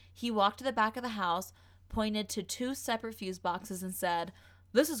 He walked to the back of the house, pointed to 2 separate fuse boxes, and said,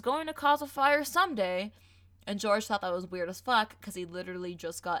 "This is going to cause a fire someday." And George thought that was weird as fuck, because he literally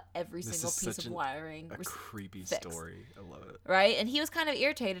just got every single piece of wiring. A creepy story. I love it. Right? And he was kind of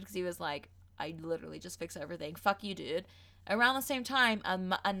irritated, because he was like, I literally just fixed everything. Fuck you, dude. Around the same time,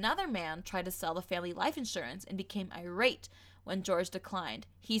 another man tried to sell the family life insurance and became irate when George declined.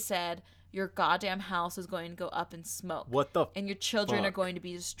 He said, your goddamn house is going to go up in smoke. What the And your children are going to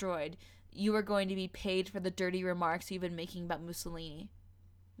be destroyed. You are going to be paid for the dirty remarks you've been making about Mussolini.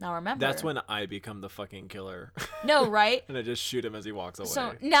 Now remember. That's when I become the fucking killer. No, right? And I just shoot him as he walks away.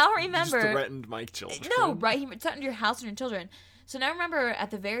 So now remember. You just threatened my children. No, right? He threatened your house and your children. So now remember at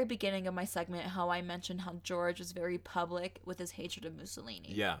the very beginning of my segment how I mentioned how George was very public with his hatred of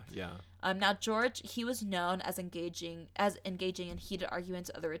Mussolini. Yeah. Now George, he was known as engaging in heated arguments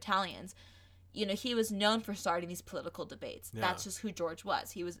with other Italians. He was known for starting these political debates. Yeah. That's just who George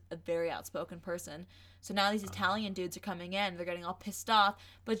was. He was a very outspoken person. So now these Italian dudes are coming in. They're getting all pissed off.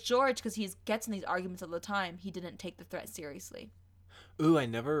 But George, because he gets in these arguments all the time, he didn't take the threat seriously. Ooh, I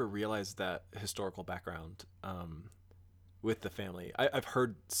never realized that historical background with the family. I've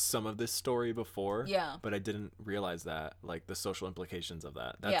heard some of this story before. Yeah. But I didn't realize that, like, the social implications of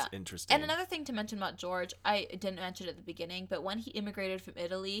that. That's interesting. And another thing to mention about George, I didn't mention it at the beginning, but when he immigrated from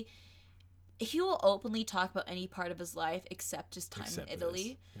Italy, he will openly talk about any part of his life except his time in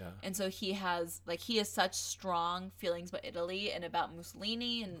Italy. Yeah. And so he has such strong feelings about Italy and about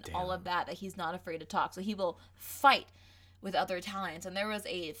Mussolini and all of that he's not afraid to talk. So he will fight with other Italians. And there was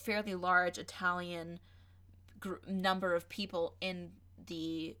a fairly large Italian number of people in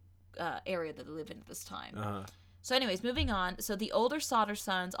the area that they lived in at this time. Uh-huh. So anyways, moving on. So the older Sauter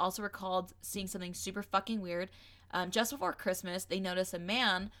sons also recalled seeing something super fucking weird. Just before Christmas, they noticed a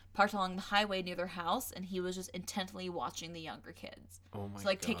man parked along the highway near their house, and he was just intently watching the younger kids. Oh my So,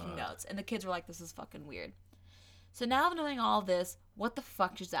 like, God. taking notes. And the kids were like, this is fucking weird. So now knowing all of this, what the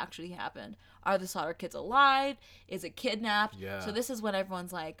fuck just actually happened? Are the Sauter kids alive? Is it kidnapped? Yeah. So this is when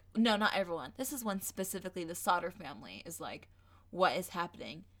everyone's like, no, not everyone. This is when specifically the Sauter family is like, what is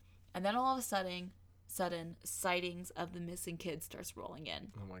happening? And then all of a sudden sightings of the missing kids starts rolling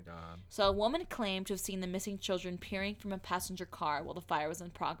in. Oh my God. So a woman claimed to have seen the missing children peering from a passenger car while the fire was in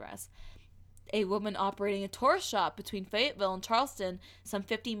progress. A woman operating a tourist shop between Fayetteville and Charleston, some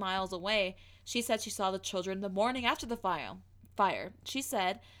 50 miles away, she said she saw the children the morning after the fire. She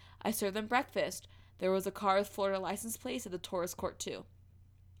said, I served them breakfast. There was a car with Florida license plates at the tourist court too.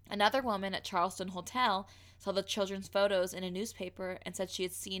 Another woman at Charleston Hotel saw the children's photos in a newspaper and said she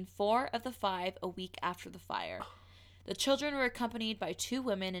had seen 4 of the 5 a week after the fire. The children were accompanied by 2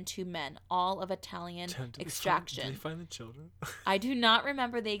 women and 2 men, all of Italian extraction. Did they find the children? I do not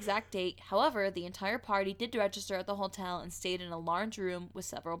remember the exact date. However, the entire party did register at the hotel and stayed in a large room with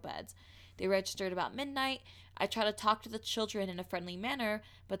several beds. They registered about midnight. I tried to talk to the children in a friendly manner,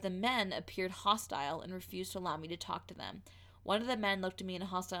 but the men appeared hostile and refused to allow me to talk to them. One of the men looked at me in a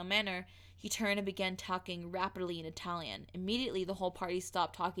hostile manner. He turned and began talking rapidly in Italian. Immediately, the whole party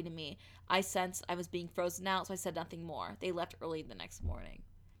stopped talking to me. I sensed I was being frozen out, so I said nothing more. They left early the next morning.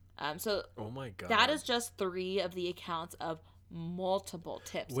 So Oh my God. that is just 3 of the accounts of multiple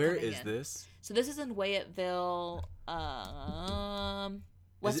tips. Where coming is in. this? So this is in Fayetteville,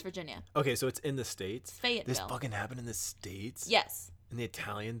 West Virginia. Okay, so it's in the States. Fayetteville. This fucking happened in the States? Yes. And the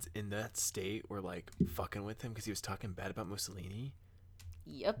Italians in that state were like fucking with him because he was talking bad about Mussolini?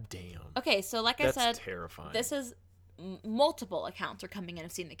 Yep. Damn. Okay, so like That's I said, terrifying. this is multiple accounts are coming in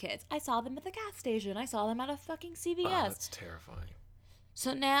of seeing the kids. I saw them at the gas station. I saw them at a fucking CVS. Oh, that's terrifying.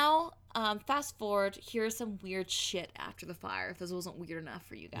 So now, fast forward, here's some weird shit after the fire, if this wasn't weird enough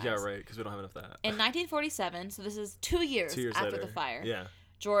for you guys. Yeah, right, because we don't have enough of that. In 1947, so this is 2 years, 2 years after later. the fire, Yeah.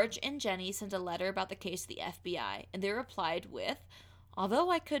 George and Jenny sent a letter about the case to the FBI, and they replied with,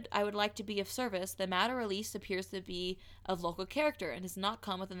 although I would like to be of service, the matter released appears to be of local character and does not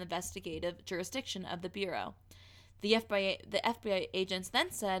come within the investigative jurisdiction of the Bureau. The FBI agents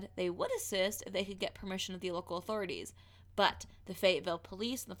then said they would assist if they could get permission of the local authorities, but the Fayetteville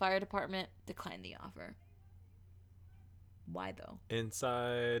Police and the Fire Department declined the offer. Why though?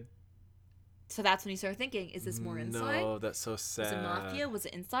 Inside. So that's when you start thinking, is this more inside? No, that's so sad. Was it mafia? Was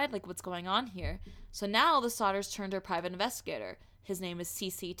it inside? Like, what's going on here? So now the Sauters turned to a private investigator. His name is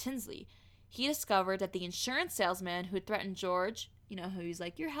C.C. Tinsley. He discovered that the insurance salesman who had threatened George, you know, who he's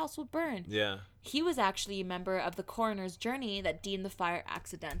like, your house will burn. Yeah. He was actually a member of the coroner's jury that deemed the fire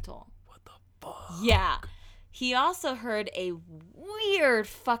accidental. What the fuck? Yeah. He also heard a weird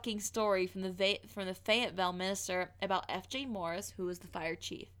fucking story from the Fayetteville minister about F.J. Morris, who was the fire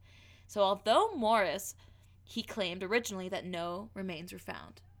chief. So although Morris, he claimed originally that no remains were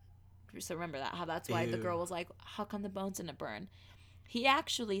found. So remember that, how that's why the girl was like, how come the bones didn't burn? He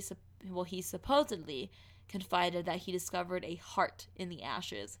actually, he supposedly confided that he discovered a heart in the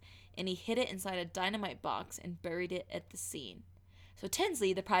ashes, and he hid it inside a dynamite box and buried it at the scene. So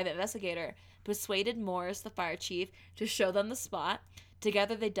Tinsley, the private investigator, persuaded Morris, the fire chief, to show them the spot.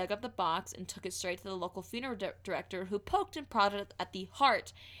 Together they dug up the box and took it straight to the local funeral director, who poked and prodded at the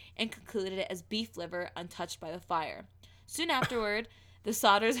heart and concluded it as beef liver untouched by the fire. Soon afterward, the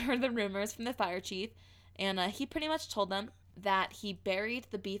Sauters heard the rumors from the fire chief, and he pretty much told them that he buried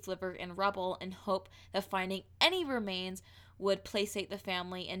the beef liver in rubble in hope that finding any remains would placate the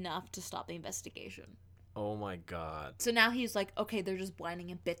family enough to stop the investigation. Oh my God. So now he's like, okay, they're just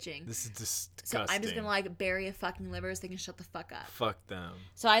whining and bitching. This is disgusting. So I'm just gonna like bury a fucking liver so they can shut the fuck up. Fuck them.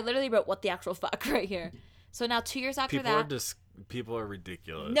 So I literally wrote what the actual fuck right here. So now 2 years after People are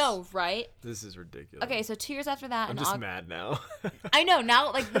ridiculous. No, right? This is ridiculous. Okay, so 2 years after that, I'm just mad now. I know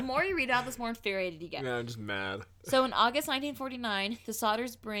now. Like the more you read out, the more infuriated you get. Yeah, I'm just mad. So in August 1949, the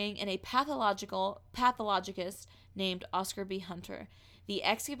Sauters bring in a pathologist named Oscar B. Hunter. The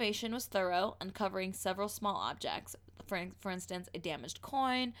excavation was thorough, uncovering several small objects. For instance, a damaged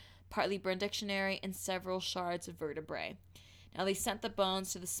coin, partly burned dictionary, and several shards of vertebrae. Now, they sent the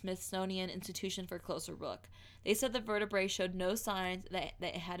bones to the Smithsonian Institution for a closer look. They said the vertebrae showed no signs that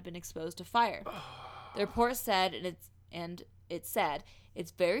it had been exposed to fire. The report said, and it said,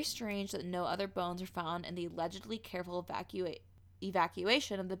 it's very strange that no other bones were found in the allegedly careful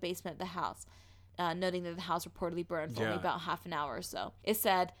evacuation of the basement of the house, noting that the house reportedly burned for only about half an hour or so. It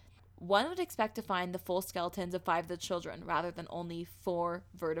said, one would expect to find the full skeletons of 5 of the children rather than only 4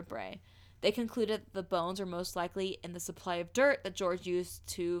 vertebrae. They concluded that the bones were most likely in the supply of dirt that George used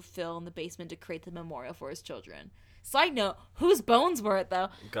to fill in the basement to create the memorial for his children. Side note, whose bones were it, though?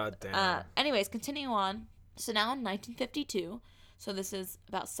 God damn. Anyways, continue on. So now in 1952, so this is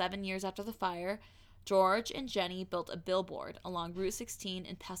about 7 years after the fire, George and Jenny built a billboard along Route 16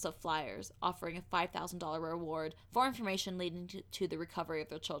 and passed out flyers offering a $5,000 reward for information leading to the recovery of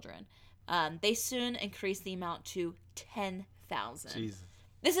their children. They soon increased the amount to 10,000. Jesus.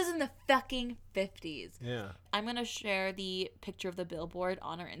 This is in the fucking 50s. Yeah. I'm going to share the picture of the billboard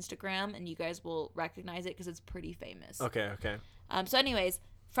on our Instagram, and you guys will recognize it because it's pretty famous. Okay. So anyways,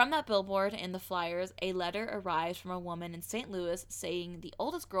 from that billboard and the flyers, a letter arrived from a woman in St. Louis saying the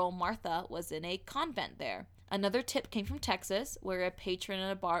oldest girl, Martha, was in a convent there. Another tip came from Texas, where a patron in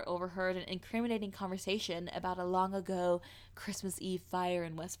a bar overheard an incriminating conversation about a long ago Christmas Eve fire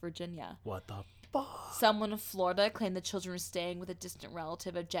in West Virginia. What the fuck? Someone in Florida claimed the children were staying with a distant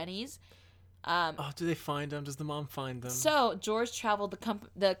relative of Jenny's. Do they find them? Does the mom find them? So George traveled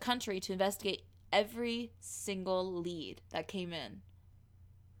the country to investigate every single lead that came in.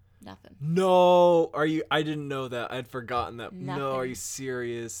 Nothing. No, I didn't know that. I'd forgotten that. Nothing. No, are you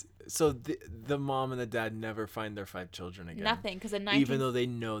serious? So the mom and the dad never find their 5 children again. Nothing, because even though they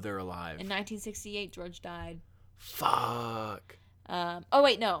know they're alive. In 1968, George died. Fuck. Oh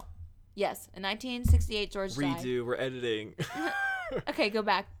wait, no. Yes, in 1968, George died. Redo. We're editing. Okay, go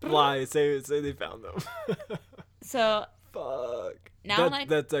back. Lie. Say they found them. So. Fuck. Now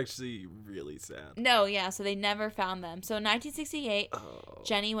that's actually really sad. No, yeah, so they never found them. So in 1968,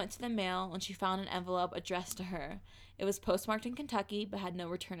 Jenny went to the mail when she found an envelope addressed to her. It was postmarked in Kentucky but had no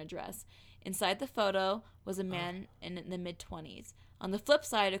return address. Inside the photo was a man in the mid-20s. On the flip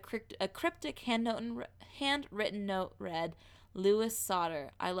side, a cryptic handwritten note read, Lewis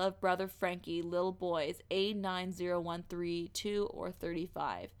Sauter, I love brother Frankie, little boys, A90132 or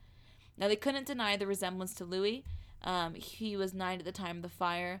 35. Now, they couldn't deny the resemblance to Louis. He was 9 at the time of the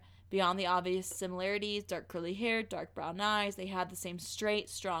fire. Beyond the obvious similarities, dark curly hair, dark brown eyes, they had the same straight,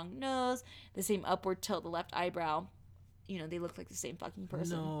 strong nose, the same upward tilt, the left eyebrow. You know, they looked like the same fucking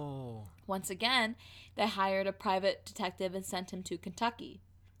person. No. Once again, they hired a private detective and sent him to Kentucky.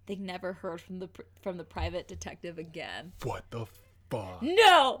 They never heard from the private detective again. What the fuck?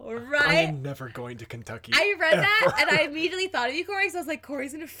 No, right? I am never going to Kentucky. I read that and I immediately thought of you, Corey, because I was like,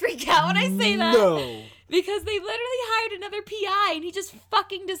 Corey's gonna freak out when I say that. No. Because they literally hired another PI and he just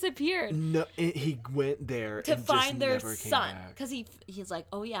fucking disappeared. No, he went there to and find just their never son. came back. Because he's like,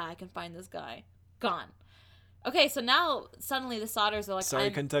 oh yeah, I can find this guy. Gone. Okay, so now suddenly the Sauters are like,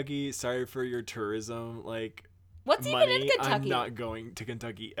 sorry, Kentucky. Sorry for your tourism. Like, what's money. even in Kentucky? I'm not going to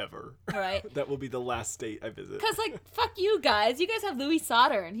Kentucky ever. Right. That will be the last state I visit. Because, like, fuck you guys. You guys have Louis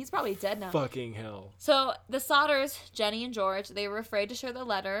Sauter, and he's probably dead now. Fucking hell. So the Sauters, Jenny and George, they were afraid to share the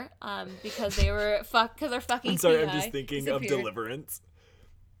letter because they were because they're fucking I'm sorry, PI I'm just thinking of Deliverance.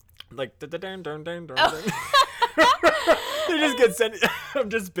 Like, they just get sent. I'm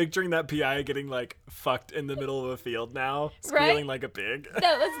just picturing that PI getting, like, fucked in the middle of a field now, squealing like a pig. No,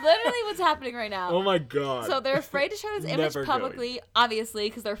 that's literally what's happening right now. Oh my god. So they're afraid to share this image Never publicly, obviously,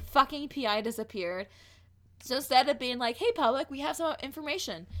 because their fucking PI disappeared. So instead of being like, hey, public, we have some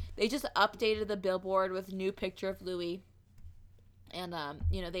information, they just updated the billboard with a new picture of Louis. And,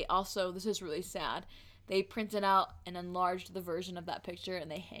 they also, this is really sad, they printed out and enlarged the version of that picture and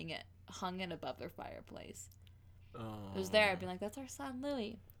they hung it above their fireplace. Oh. It was there. I'd be like, that's our son,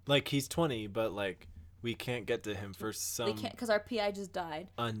 Louis. Like, he's 20, but, like, we can't get to him for some They can't, because our PI just died.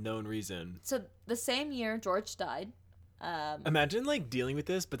 unknown reason. So the same year, George died. Imagine, like, dealing with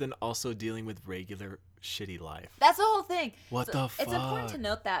this, but then also dealing with regular shitty life. That's the whole thing. What the fuck? It's important to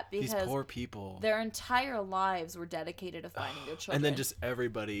note that because these poor people, their entire lives were dedicated to finding their children. and then just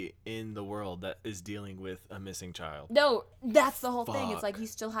everybody in the world that is dealing with a missing child. No, that's the whole thing. It's Fuck. like you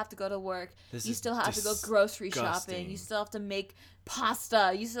still have to go to work. This You is still have to go grocery shopping. disgusting. You still have to make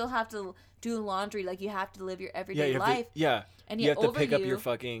pasta. You still have to do laundry. Like, you have to live your everyday you have life. and yet you have to over pick up you- your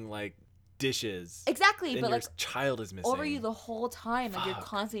fucking, like, dishes. Exactly, And but your like child is missing. over you the whole time, and you're Fuck.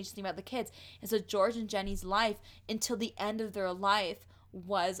 constantly just thinking about the kids. And so George and Jenny's life, until the end of their life,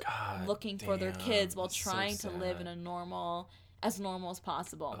 was God looking for their damn, kids while that's so trying to live sad. in as normal as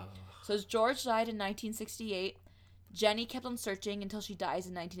possible. So as George died in 1968, Jenny kept on searching until she dies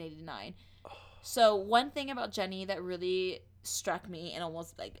in 1989. So one thing about Jenny that really struck me and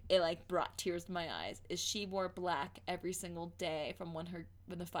almost it brought tears to my eyes is she wore black every single day from when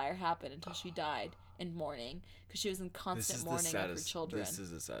the fire happened until she died in mourning, because she was in constant mourning of her children. This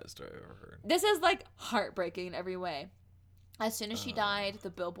is the saddest story I've ever heard. This is like heartbreaking in every way. As soon as she died, the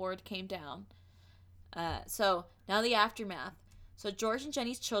billboard came down. So now the aftermath. So George and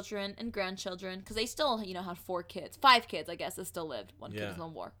Jenny's children and grandchildren, because they still, had 4 kids. 5 kids, I guess, that still lived. 1 kid was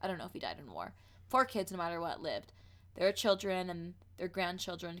in war. I don't know if he died in war. 4 kids, no matter what, lived. Their children and their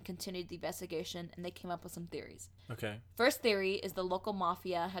grandchildren continued the investigation, and they came up with some theories. Okay. First theory is the local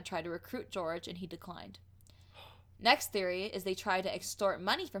mafia had tried to recruit George, and he declined. Next theory is they tried to extort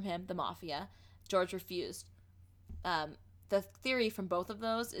money from him, the mafia. George refused. The theory from both of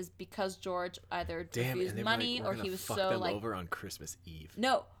those is because George either refused money or he was fuck so them like over on Christmas Eve.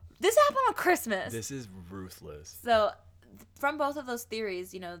 No, this happened on Christmas. This is ruthless. So from both of those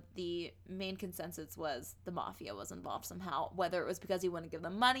theories, the main consensus was the mafia was involved somehow, whether it was because he wouldn't give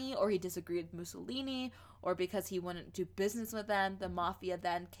them money or he disagreed with Mussolini or because he wouldn't do business with them. The mafia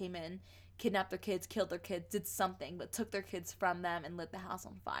then came in, kidnapped their kids, killed their kids, did something, but took their kids from them and lit the house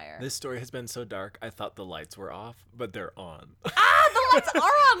on fire. This story has been so dark, I thought the lights were off, but they're on. The lights are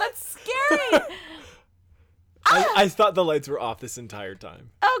on! That's scary! I thought the lights were off this entire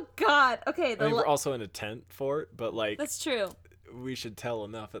time. Oh, God. Okay. We're also in a tent fort, but That's true. We should tell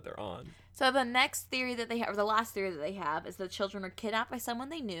enough that they're on. So the next theory that they have, or the last theory that they have, is the children were kidnapped by someone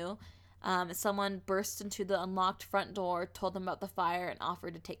they knew. Someone burst into the unlocked front door, told them about the fire, and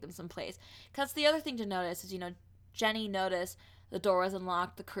offered to take them someplace. Because the other thing to notice is, Jenny noticed the door was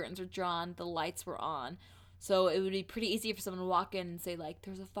unlocked, the curtains were drawn, the lights were on. So it would be pretty easy for someone to walk in and say,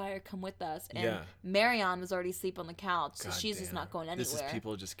 there's a fire, come with us. And Marion was already asleep on the couch, so she's just not going anywhere. This is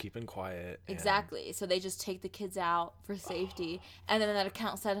people just keeping quiet. Exactly. So they just take the kids out for safety. And then that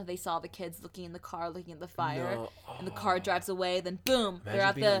account said how they saw the kids looking in the car, looking at the fire. And the car drives away. Then boom, they're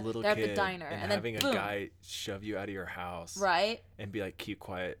at the diner. And having a guy shove you out of your house. Right. And be like, keep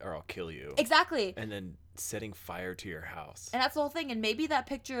quiet or I'll kill you. Exactly. And then setting fire to your house. And that's the whole thing. And maybe that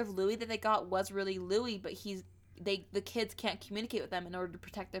picture of Louis that they got was really Louis, but the kids can't communicate with them in order to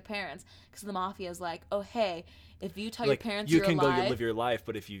protect their parents, because the mafia is like, oh hey, if you tell your parents you're alive, you can go live your life,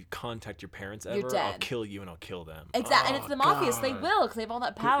 but if you contact your parents ever, I'll kill you and I'll kill them. Exactly. And it's the mafia, so they will, because they have all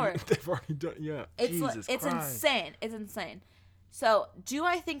that power. They've already done. It's insane. It's insane. So, do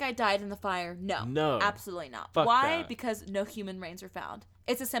I think I died in the fire? No, absolutely not. Fuck Why? that. Because no human remains were found.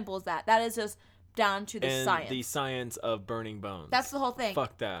 It's as simple as that. That is just down to the science. The science of burning bones. That's the whole thing.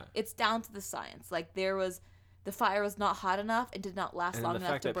 Fuck that. It's down to the science. The fire was not hot enough and did not last long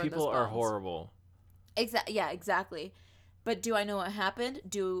enough to burn those bones. And the fact that people are horrible. Exactly. But do I know what happened?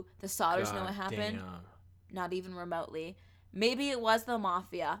 Do the Sodders know what happened? Damn. Not even remotely. Maybe it was the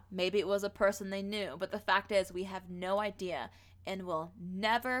mafia. Maybe it was a person they knew. But the fact is, we have no idea and will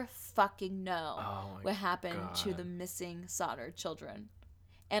never fucking know what happened to the missing Sodder children.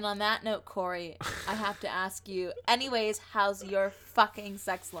 And on that note, Corey, I have to ask you, anyways, how's your fucking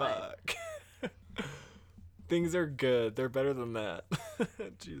sex life? Things are good. They're better than that.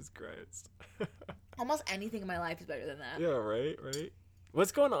 Jesus Christ. Almost anything in my life is better than that. Yeah, right.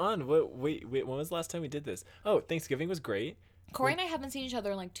 What's going on? Wait, when was the last time we did this? Oh, Thanksgiving was great. Corey and I haven't seen each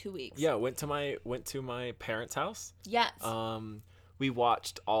other in like 2 weeks. Yeah, went to my parents' house. Yes. We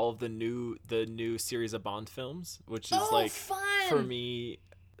watched all of the new series of Bond films, which is fun. For me,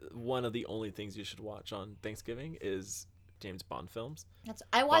 one of the only things you should watch on Thanksgiving is James Bond films.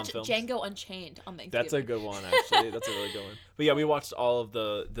 I watched Django Unchained on Thanksgiving. That's a good one, actually. That's a really good one. But yeah, we watched all of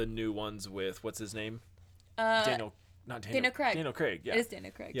the new ones with, what's his name? Daniel Craig. Daniel Craig, yeah. It is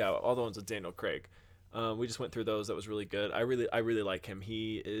Daniel Craig. Yeah, all the ones with Daniel Craig. We just went through those. That was really good. I really like him.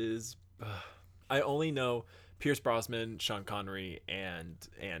 He is... I only know Pierce Brosnan, Sean Connery, and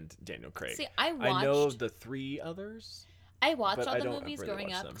Daniel Craig. See, I know the 3 others. I watched all the movies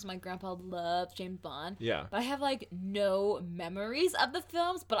growing up because my grandpa loved James Bond. Yeah. But I have no memories of the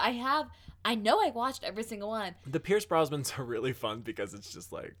films, but I know I watched every single one. The Pierce Brosnans are really fun because it's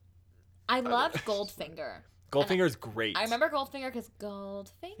just I loved Goldfinger. Goldfinger's great. I remember Goldfinger because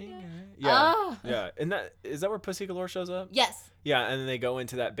Goldfinger. Yeah. Oh. Yeah. And is that where Pussy Galore shows up? Yes. Yeah, and then they go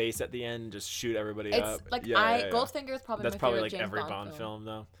into that base at the end and just shoot everybody up. Goldfinger is probably That's my probably favorite every James Bond film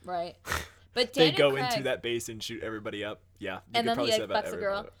though. Right. But they go Craig, into that base and shoot everybody up. Yeah. And then he fucks a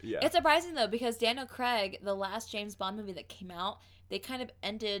girl. Yeah. It's surprising though because Daniel Craig, the last James Bond movie that came out, they kind of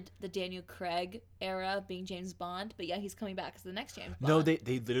ended the Daniel Craig era being James Bond, but yeah, he's coming back as the next James Bond. No,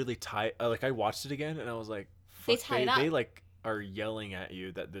 they literally tie. I watched it again and I was like, they tie it up. They are yelling at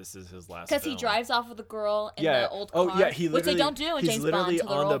you that this is his last. Because he drives off with a girl in the old car. Oh yeah, which they don't do in James Bond. He's literally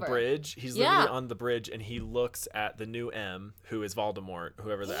on the bridge. He's literally on the bridge, and he looks at the new M, who is Voldemort,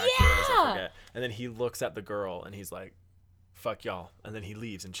 whoever the actor is, I forget. And then he looks at the girl, and he's like, fuck y'all, and then he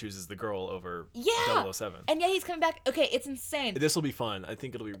leaves and chooses the girl over Yeah. 007. And yeah, he's coming back. Okay, it's insane. This will be fun. I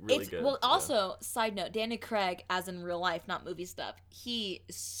think it'll be really good. Well, also, side note, Danny Craig, as in real life, not movie stuff, he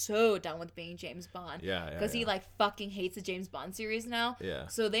is so done with being James Bond. Yeah. Because he, like, fucking hates the James Bond series now. Yeah.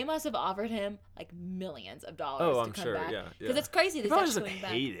 So they must have offered him, like, millions of dollars Oh, to I'm come sure, back. yeah. Because it's crazy that He he's probably actually doesn't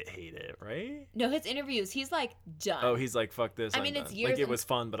coming back. hate it, right? No, his interviews, he's, like, done. Oh, he's like, fuck this. I I'm mean, done. it's years Like, it and- was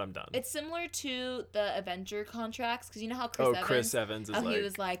fun, but I'm done. It's similar to the Avenger contracts, because you know how Chris Evans is how like... he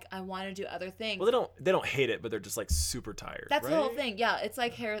was like, I want to do other things. Well, they don't hate it, but they're just, like, super tired, That's right? the whole thing. Yeah, it's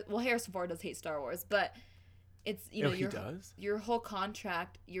like Harrison Ford does hate Star Wars, but it's, you know, he does? your whole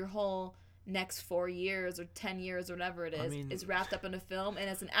contract, your whole next 4 years or 10 years or whatever it is, is wrapped up in a film. And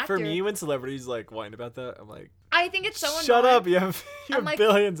as an actor, For me, when celebrities like whine about that, I'm like, I think it's so annoying. shut up! You have like,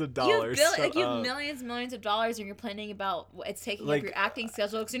 billions of dollars. You have millions of dollars, and you're complaining about what it's taking up your acting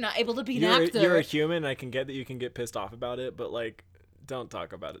schedule because you're not able to be an actor. You're a human. And I can get that you can get pissed off about it, but like, don't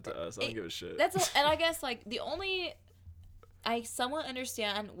talk about it to us. I don't give a shit. And I guess like the only I somewhat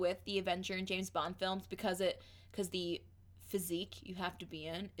understand with the Avenger and James Bond films because the physique you have to be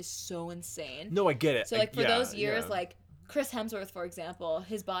in is so insane. No, I get it. So like for those years, like Chris Hemsworth, for example,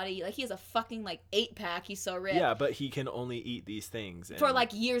 his body, like he has a fucking like 8-pack. He's so ripped. Yeah, but he can only eat these things and, for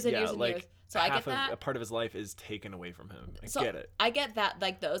like years and years and years. So I get that. A part of his life is taken away from him. I get it. I get that,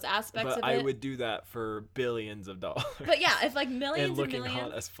 like those aspects but of it. I would do that for billions of dollars. But yeah, if like millions and looking millions,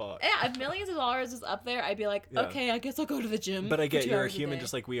 hot as fuck. Yeah, if millions of dollars is up there, I'd be like, okay, I guess I'll go to the gym. But I get for 2 you're a hours human day.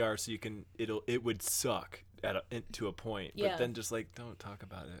 just like we are, so you can. It would suck to a point. Yeah. But then just like don't talk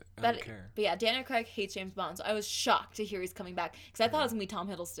about it. I don't care. But yeah, Daniel Craig hates James Bond, so I was shocked to hear he's coming back because I thought it was gonna be Tom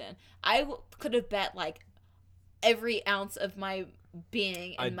Hiddleston. I could have bet like every ounce of my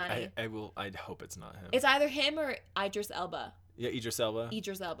being and money. I'd hope it's not him. It's either him or Idris Elba. Yeah, Idris Elba.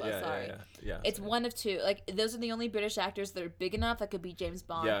 Sorry. Yeah. It's one of two. Like those are the only British actors that are big enough that could be James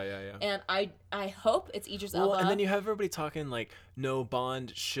Bond. Yeah. And I hope it's Idris Elba. Well, and then you have everybody talking like, no,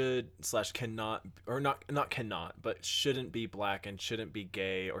 Bond should / cannot, or not cannot, but shouldn't be black and shouldn't be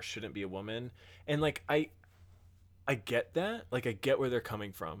gay or shouldn't be a woman. And like I get that. Like I get where they're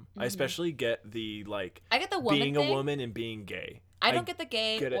coming from. Mm-hmm. I especially get the like I get the woman being thing. a woman and being gay. I don't get the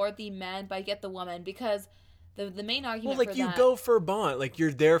gay or the men, but I get the woman because the main argument for you go for Bond, like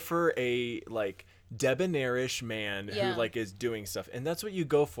you're there for a like debonairish man who like is doing stuff, and that's what you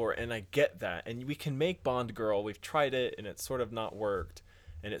go for, and I get that. And we can make Bond girl. We've tried it and it's sort of not worked,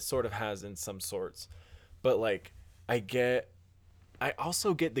 and it sort of has in some sorts. But like I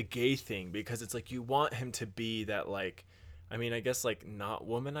also get the gay thing because it's like you want him to be that like, I mean, I guess like not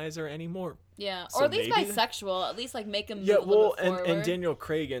womanizer anymore. Yeah, So or at least maybe bisexual. At least like make him move Yeah, a little well, bit and Daniel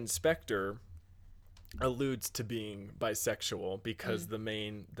Craig in Spectre alludes to being bisexual because the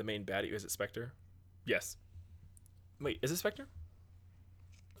main baddie, is it Spectre? Yes. Wait, is it Spectre?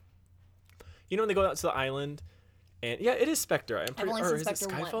 You know when they go out to the island, and yeah, it is Spectre. I'm pretty. only Or seen is it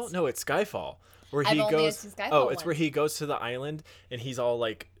Spectre Skyfall? once. No, it's Skyfall. Where I've he only goes. seen Skyfall Oh, it's where once. he goes to the island and he's all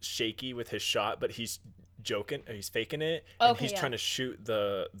like shaky with his shot, but he's joking. Or he's faking it, and he's trying to shoot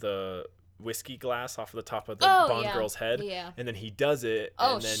the whiskey glass off of the top of the Bond girl's head. Yeah. And then he does it.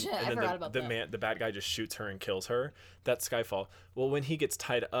 Oh, and then, shit, and I then forgot about the that. the bad guy just shoots her and kills her. That's Skyfall. Well, when he gets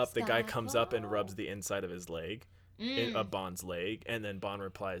tied up, the guy comes up and rubs the inside of his leg, of Bond's leg, and then Bond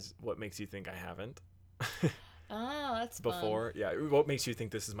replies, "What makes you think I haven't?" Oh, that's fun. Before, yeah. What makes you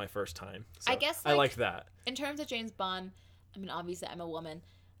think this is my first time? So, I guess, I like that. In terms of James Bond, I mean, obviously I'm a woman.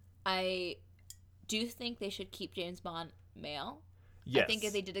 I do think they should keep James Bond male. Yes. I think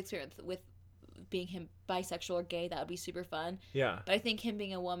if they did experience with being him bisexual or gay, that would be super fun. Yeah. But I think him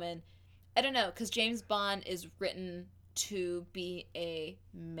being a woman, I don't know, because James Bond is written to be a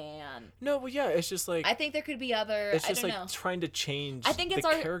man. No, well, yeah, it's just like I think there could be other. it's just I don't like know. trying to change. I think it's the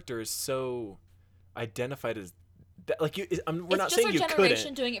our character is so identified as that. Like we're it's not just saying our you generation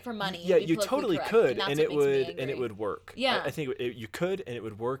couldn't. doing it for money. Yeah, and be you politically totally correct, could, that's and what it makes me would angry. work. Yeah. I think you could, and it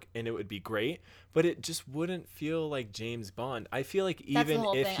would work, and it would be great. But it just wouldn't feel like James Bond. I feel like That's the even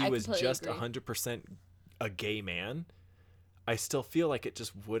whole if thing. he I was completely just agree. 100% a gay man, I still feel like it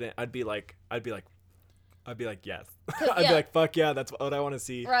just wouldn't. I'd be like yes. I'd be yeah. like, fuck yeah, that's what I want to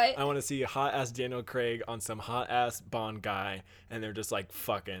see. Right. I want to see hot ass Daniel Craig on some hot ass Bond guy, and they're just like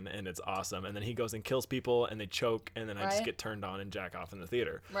fucking, and it's awesome. And then he goes and kills people, and they choke, and then I just Right. get turned on and jack off in the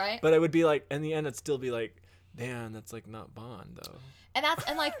theater. Right. But I would be like, in the end, I'd still be like, damn, that's like not Bond though.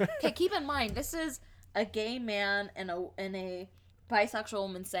 And like, okay, keep in mind, this is a gay man and a bisexual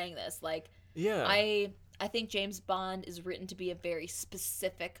woman saying this. Like, Yeah. I think James Bond is written to be a very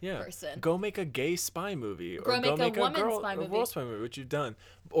specific person. Go make a gay spy movie, or Go make a woman girl, spy a movie. world spy movie, which you've done,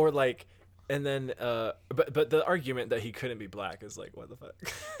 or like And then, but the argument that he couldn't be black is like, what the fuck?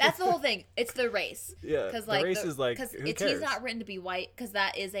 That's the whole thing. It's the race. Yeah, Because the race is like, who cares? he's not written to be white, because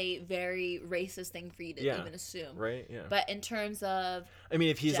that is a very racist thing for you to even assume. Right. Yeah. But in terms of, I mean,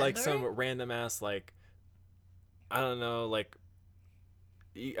 if he's like gender? some random ass like, I don't know, like,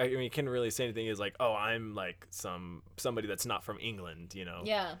 I mean, you can't really say anything. Is like, oh, I'm like somebody that's not from England, you know?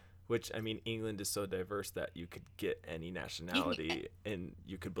 yeah. Which, I mean, England is so diverse that you could get any nationality and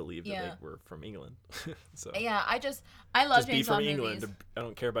you could believe that Yeah. they were from England. So Yeah, I love just be James from Bond England. movies. I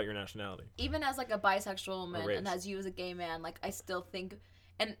don't care about your nationality. Even as like a bisexual woman race. and as you as a gay man, like I still think,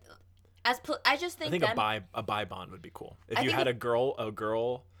 and I just think, I think then, a bi Bond would be cool. If I you think had a Bond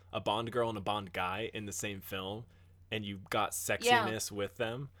girl and a Bond guy in the same film, and you got sexiness with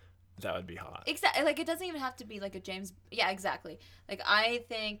them, that would be hot. exactly, like it doesn't even have to be like a James. Yeah, exactly. Like I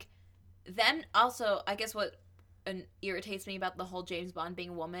think, then also I guess what irritates me about the whole James Bond being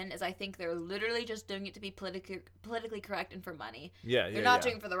a woman is I think they're literally just doing it to be politically correct and for money. Yeah, They're not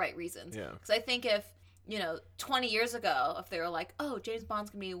doing it for the right reasons. Yeah. Because I think if 20 years ago, if they were like, oh, James Bond's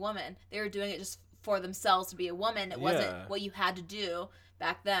gonna be a woman, they were doing it just for themselves to be a woman. It wasn't what you had to do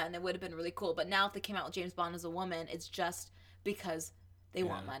back then. It would have been really cool. But now if they came out with James Bond as a woman, it's just because they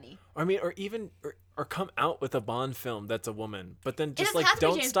want money. I mean, or even or come out with a Bond film that's a woman, but then just doesn't like have to be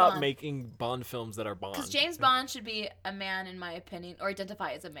don't James stop Bond. making Bond films that are Bond. Because James Bond should be a man, in my opinion, or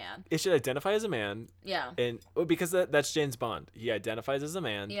identify as a man. It should identify as a man. Yeah. And because that's James Bond. He identifies as a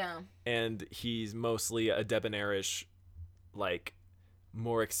man. Yeah. And he's mostly a debonairish, like,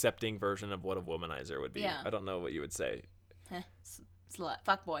 more accepting version of what a womanizer would be. Yeah. I don't know what you would say. Slut.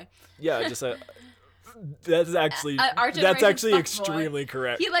 Fuck boy. Yeah, just a. That's actually Our that's actually generation's fuckboy. extremely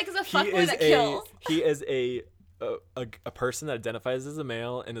correct. He like is a fuckboy that kills. He is a person that identifies as a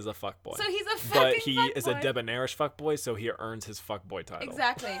male and is a fuckboy. So he's a fucking But he is a fuckboy. debonairish fuckboy, so he earns his fuckboy title.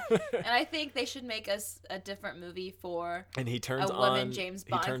 Exactly. And I think they should make us a different movie for And he turns a woman on James he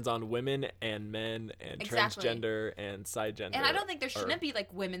Bond. turns on women and men and Exactly. transgender and cidegender. And I don't think there shouldn't be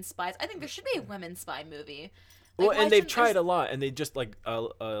like women spies. I think there should be a women spy movie. Like, Well, why and they've shouldn't tried there- a lot, and they just like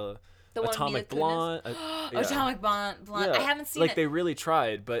The one with Atomic Mila Blonde. Kunis? Yeah. Atomic Blonde. Yeah, I haven't seen like it. they really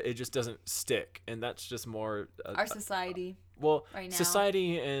tried, but it just doesn't stick, and that's just more Our society. well, right now.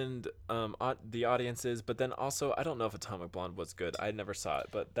 society and the audiences, but then also I don't know if Atomic Blonde was good. I never saw it,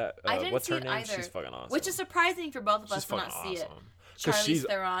 but that I didn't what's see her it name? either, She's fucking awesome. Which is surprising for both of she's us to fucking not awesome. see it. 'Cause Charlize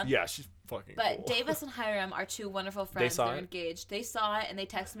Theron. Yeah, she's fucking But cool. Davis and Hiram are two wonderful friends. saw They're it? engaged. They saw it and they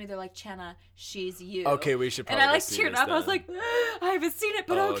texted me. They're like, "Chenna, she's you." Okay, we should And probably I go like see teared this up. I was then. like, "I haven't seen it,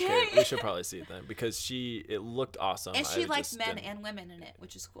 but Oh, okay." We should probably see it then because it looked awesome. And she I likes just men didn't- and women in it,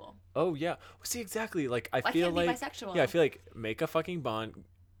 which is cool. Oh yeah. See exactly. Like I Why feel can't it be like bisexual? yeah, I feel like make a fucking Bond,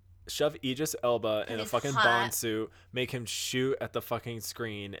 shove Idris Elba in a he's fucking hot. Bond suit, make him shoot at the fucking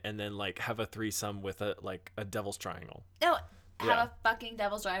screen, and then like have a threesome with a devil's triangle. No, have Yeah. a fucking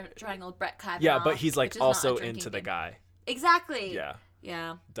devil's triangle with Brett Kavanaugh. Yeah, but he's like which is not a also drinking into the game. guy. Exactly. Yeah,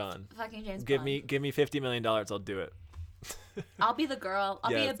 Yeah. done. Fucking James Give Bond. me $50 million. I'll do it. I'll be the girl. I'll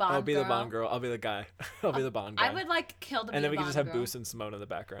be Yes, a Bond I'll be girl. the Bond girl. I'll be the guy. I'll be the Bond guy. I would like kill to be and then a we can Bond just have girl. Boost and Simone in the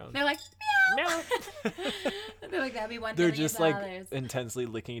background. They're like, meow. No. They're like, that'd be $1 They're million. just like intensely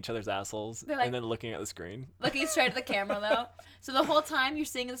licking each other's assholes They're like- and then looking at the screen. Looking straight at the camera though. So the whole time you're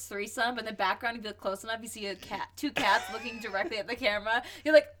seeing this threesome, but in the background, if you look close enough, you see two cats looking directly at the camera.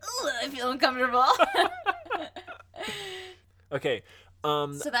 You're like, ugh, I feel uncomfortable. Okay.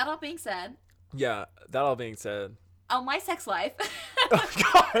 So that all being said, Yeah. That all being said. on my sex life. Oh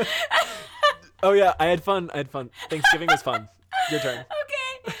God. Oh yeah, I had fun. Thanksgiving was fun. Your turn.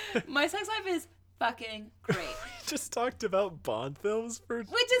 Okay. My sex life is fucking great. Just talked about Bond films for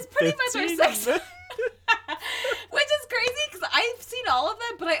Which is pretty much our 15 sex minutes. Which is crazy because I've seen all of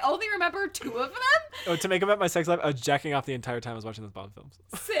them, but I only remember 2 of them. Oh, to make up my sex life, I was jacking off the entire time I was watching those Bond films.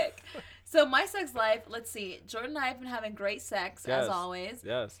 Sick. So my sex life, let's see. Jordan and I have been having great sex, Yes. as always.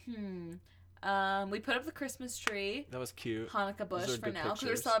 Yes. We put up the Christmas tree, That was cute. Hanukkah bush Those are for good now, because we're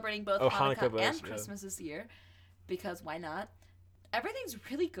pictures. celebrating both Oh, Hanukkah, Hanukkah bush, and yeah. Christmas this year, because why not? Everything's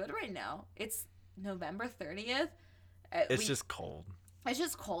really good right now. It's November 30th. It's just cold. It's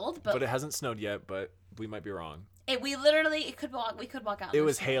just cold, But it hasn't snowed yet, but we might be wrong. we could walk out. It in the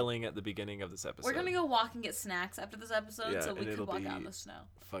was snow. hailing at the beginning of this episode. We're gonna go walk and get snacks after this episode, Yeah, so we and could it'll walk be out in the snow.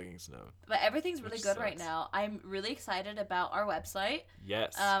 fucking snow. But everything's really Which good right sucks. now. I'm really excited about our website.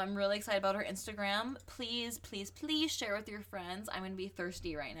 Yes. I'm really excited about our Instagram. Please, please, please share with your friends. I'm gonna be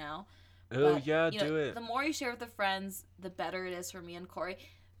thirsty right now. Oh But, yeah, you know, do it. The more you share with the friends, the better it is for me and Corey.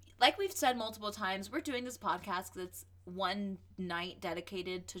 Like we've said multiple times, we're doing this podcast because it's one night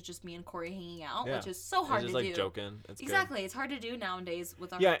dedicated to just me and Corey hanging out, Yeah. which is so hard It's to just, do. joking. It's Exactly. good. It's hard to do nowadays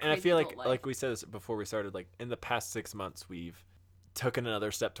with our Yeah, and I crazy feel adult life. like we said this before we started, like in the past 6 months we've taken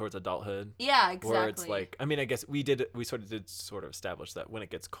another step towards adulthood. Yeah, exactly. Where it's like, I mean, I guess we sort of establish that when it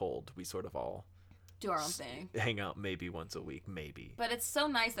gets cold, we sort of all do our own thing. hang out maybe once a week, maybe. But it's so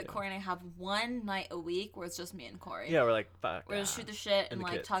nice that Corey and I have one night a week where it's just me and Corey. Yeah, we're like, fuck. We're just shoot the shit and the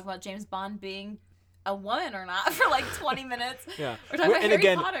like kids. talk about James Bond being a woman or not for like 20 minutes. Yeah. We're talking about and Harry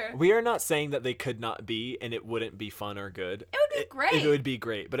again, Potter. we are not saying that they could not be and it wouldn't be fun or good. It would be great. It would be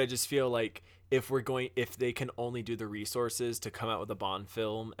great, but I just feel like if they can only do the resources to come out with a Bond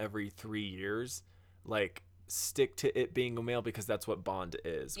film every 3 years, like stick to it being a male because that's what Bond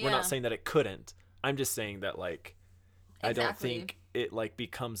is. We're Yeah. not saying that it couldn't. I'm just saying that like I don't Exactly. think it like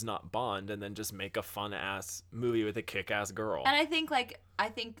becomes not Bond and then just make a fun ass movie with a kick ass girl And I think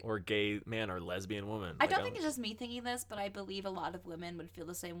or gay man or lesbian woman. I don't think it's just me thinking this, but I believe a lot of women would feel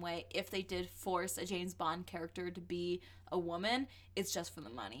the same way if they did force a James Bond character to be a woman. It's just for the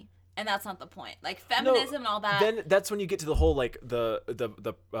money, and that's not the point. Like feminism and all that. Then that's when you get to the whole like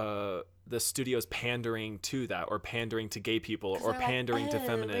the studios pandering to that or pandering to gay people or pandering to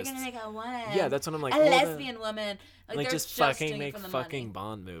feminists. We're gonna make a woman. Yeah, that's what I'm like. A well, lesbian woman. Like they're just doing fucking it make for the fucking money.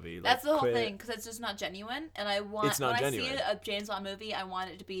 Bond movie. Like, That's the whole quit. thing, because it's just not genuine. And I want It's not when genuine. I see a James Bond movie, I want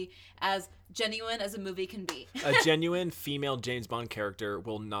it to be as genuine as a movie can be. A genuine female James Bond character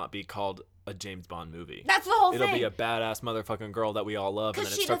will not be called a James Bond movie. That's the whole It'll thing. be a badass motherfucking girl that we all love, and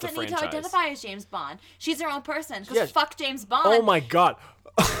then Because it she starts a doesn't need franchise. to identify as James Bond. She's her own person. Because Yeah. fuck James Bond. Oh my god.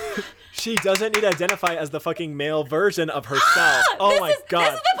 She doesn't need to identify as the fucking male version of herself. Oh my god.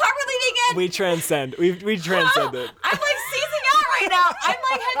 This is the part we're leaving in. We transcend. We transcend it. I'm like seizing out right now. I'm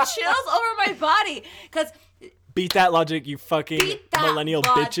like had chills over my body. Because Beat that logic, you fucking beat that millennial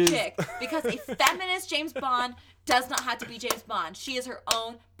logic. bitches. Because a feminist James Bond does not have to be James Bond. She is her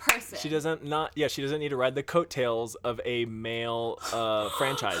own person. She doesn't need to ride the coattails of a male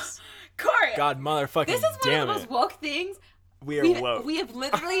franchise. Corey. God motherfucking This is one damn of the most it. woke things We are woke. we have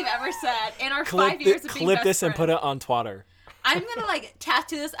literally ever said in our 5 years of being clip best this and friends. put it on Twitter. I'm gonna like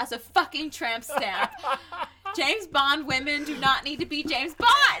tattoo this as a fucking tramp stamp. James Bond women do not need to be James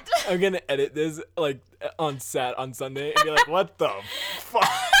Bond. I'm gonna edit this like on Sunday and be like, what the fuck?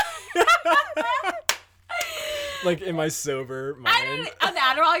 Like in my sober mind. On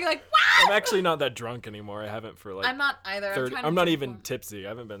Adderall, you're like, wow. I'm actually not that drunk anymore. I haven't for like I'm not either. 30, I'm, I'm not even tipsy. I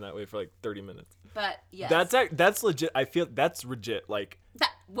haven't been that way for like 30 minutes. But yes, That's legit. I feel that's legit. Like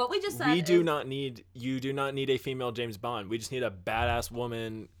what we just said. you do is, not need a female James Bond. We just need a badass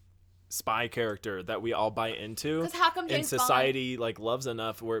woman spy character that we all buy into. 'Cause how come and James society like loves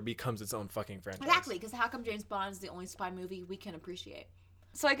enough where it becomes its own fucking franchise. Exactly, because how come James Bond is the only spy movie we can appreciate?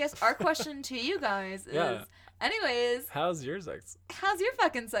 So I guess our question to you guys is, Yeah. anyways, How's your sex how's your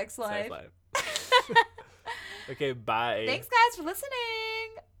fucking sex life? life? Okay, bye. Thanks, guys, for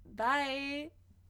listening. Bye.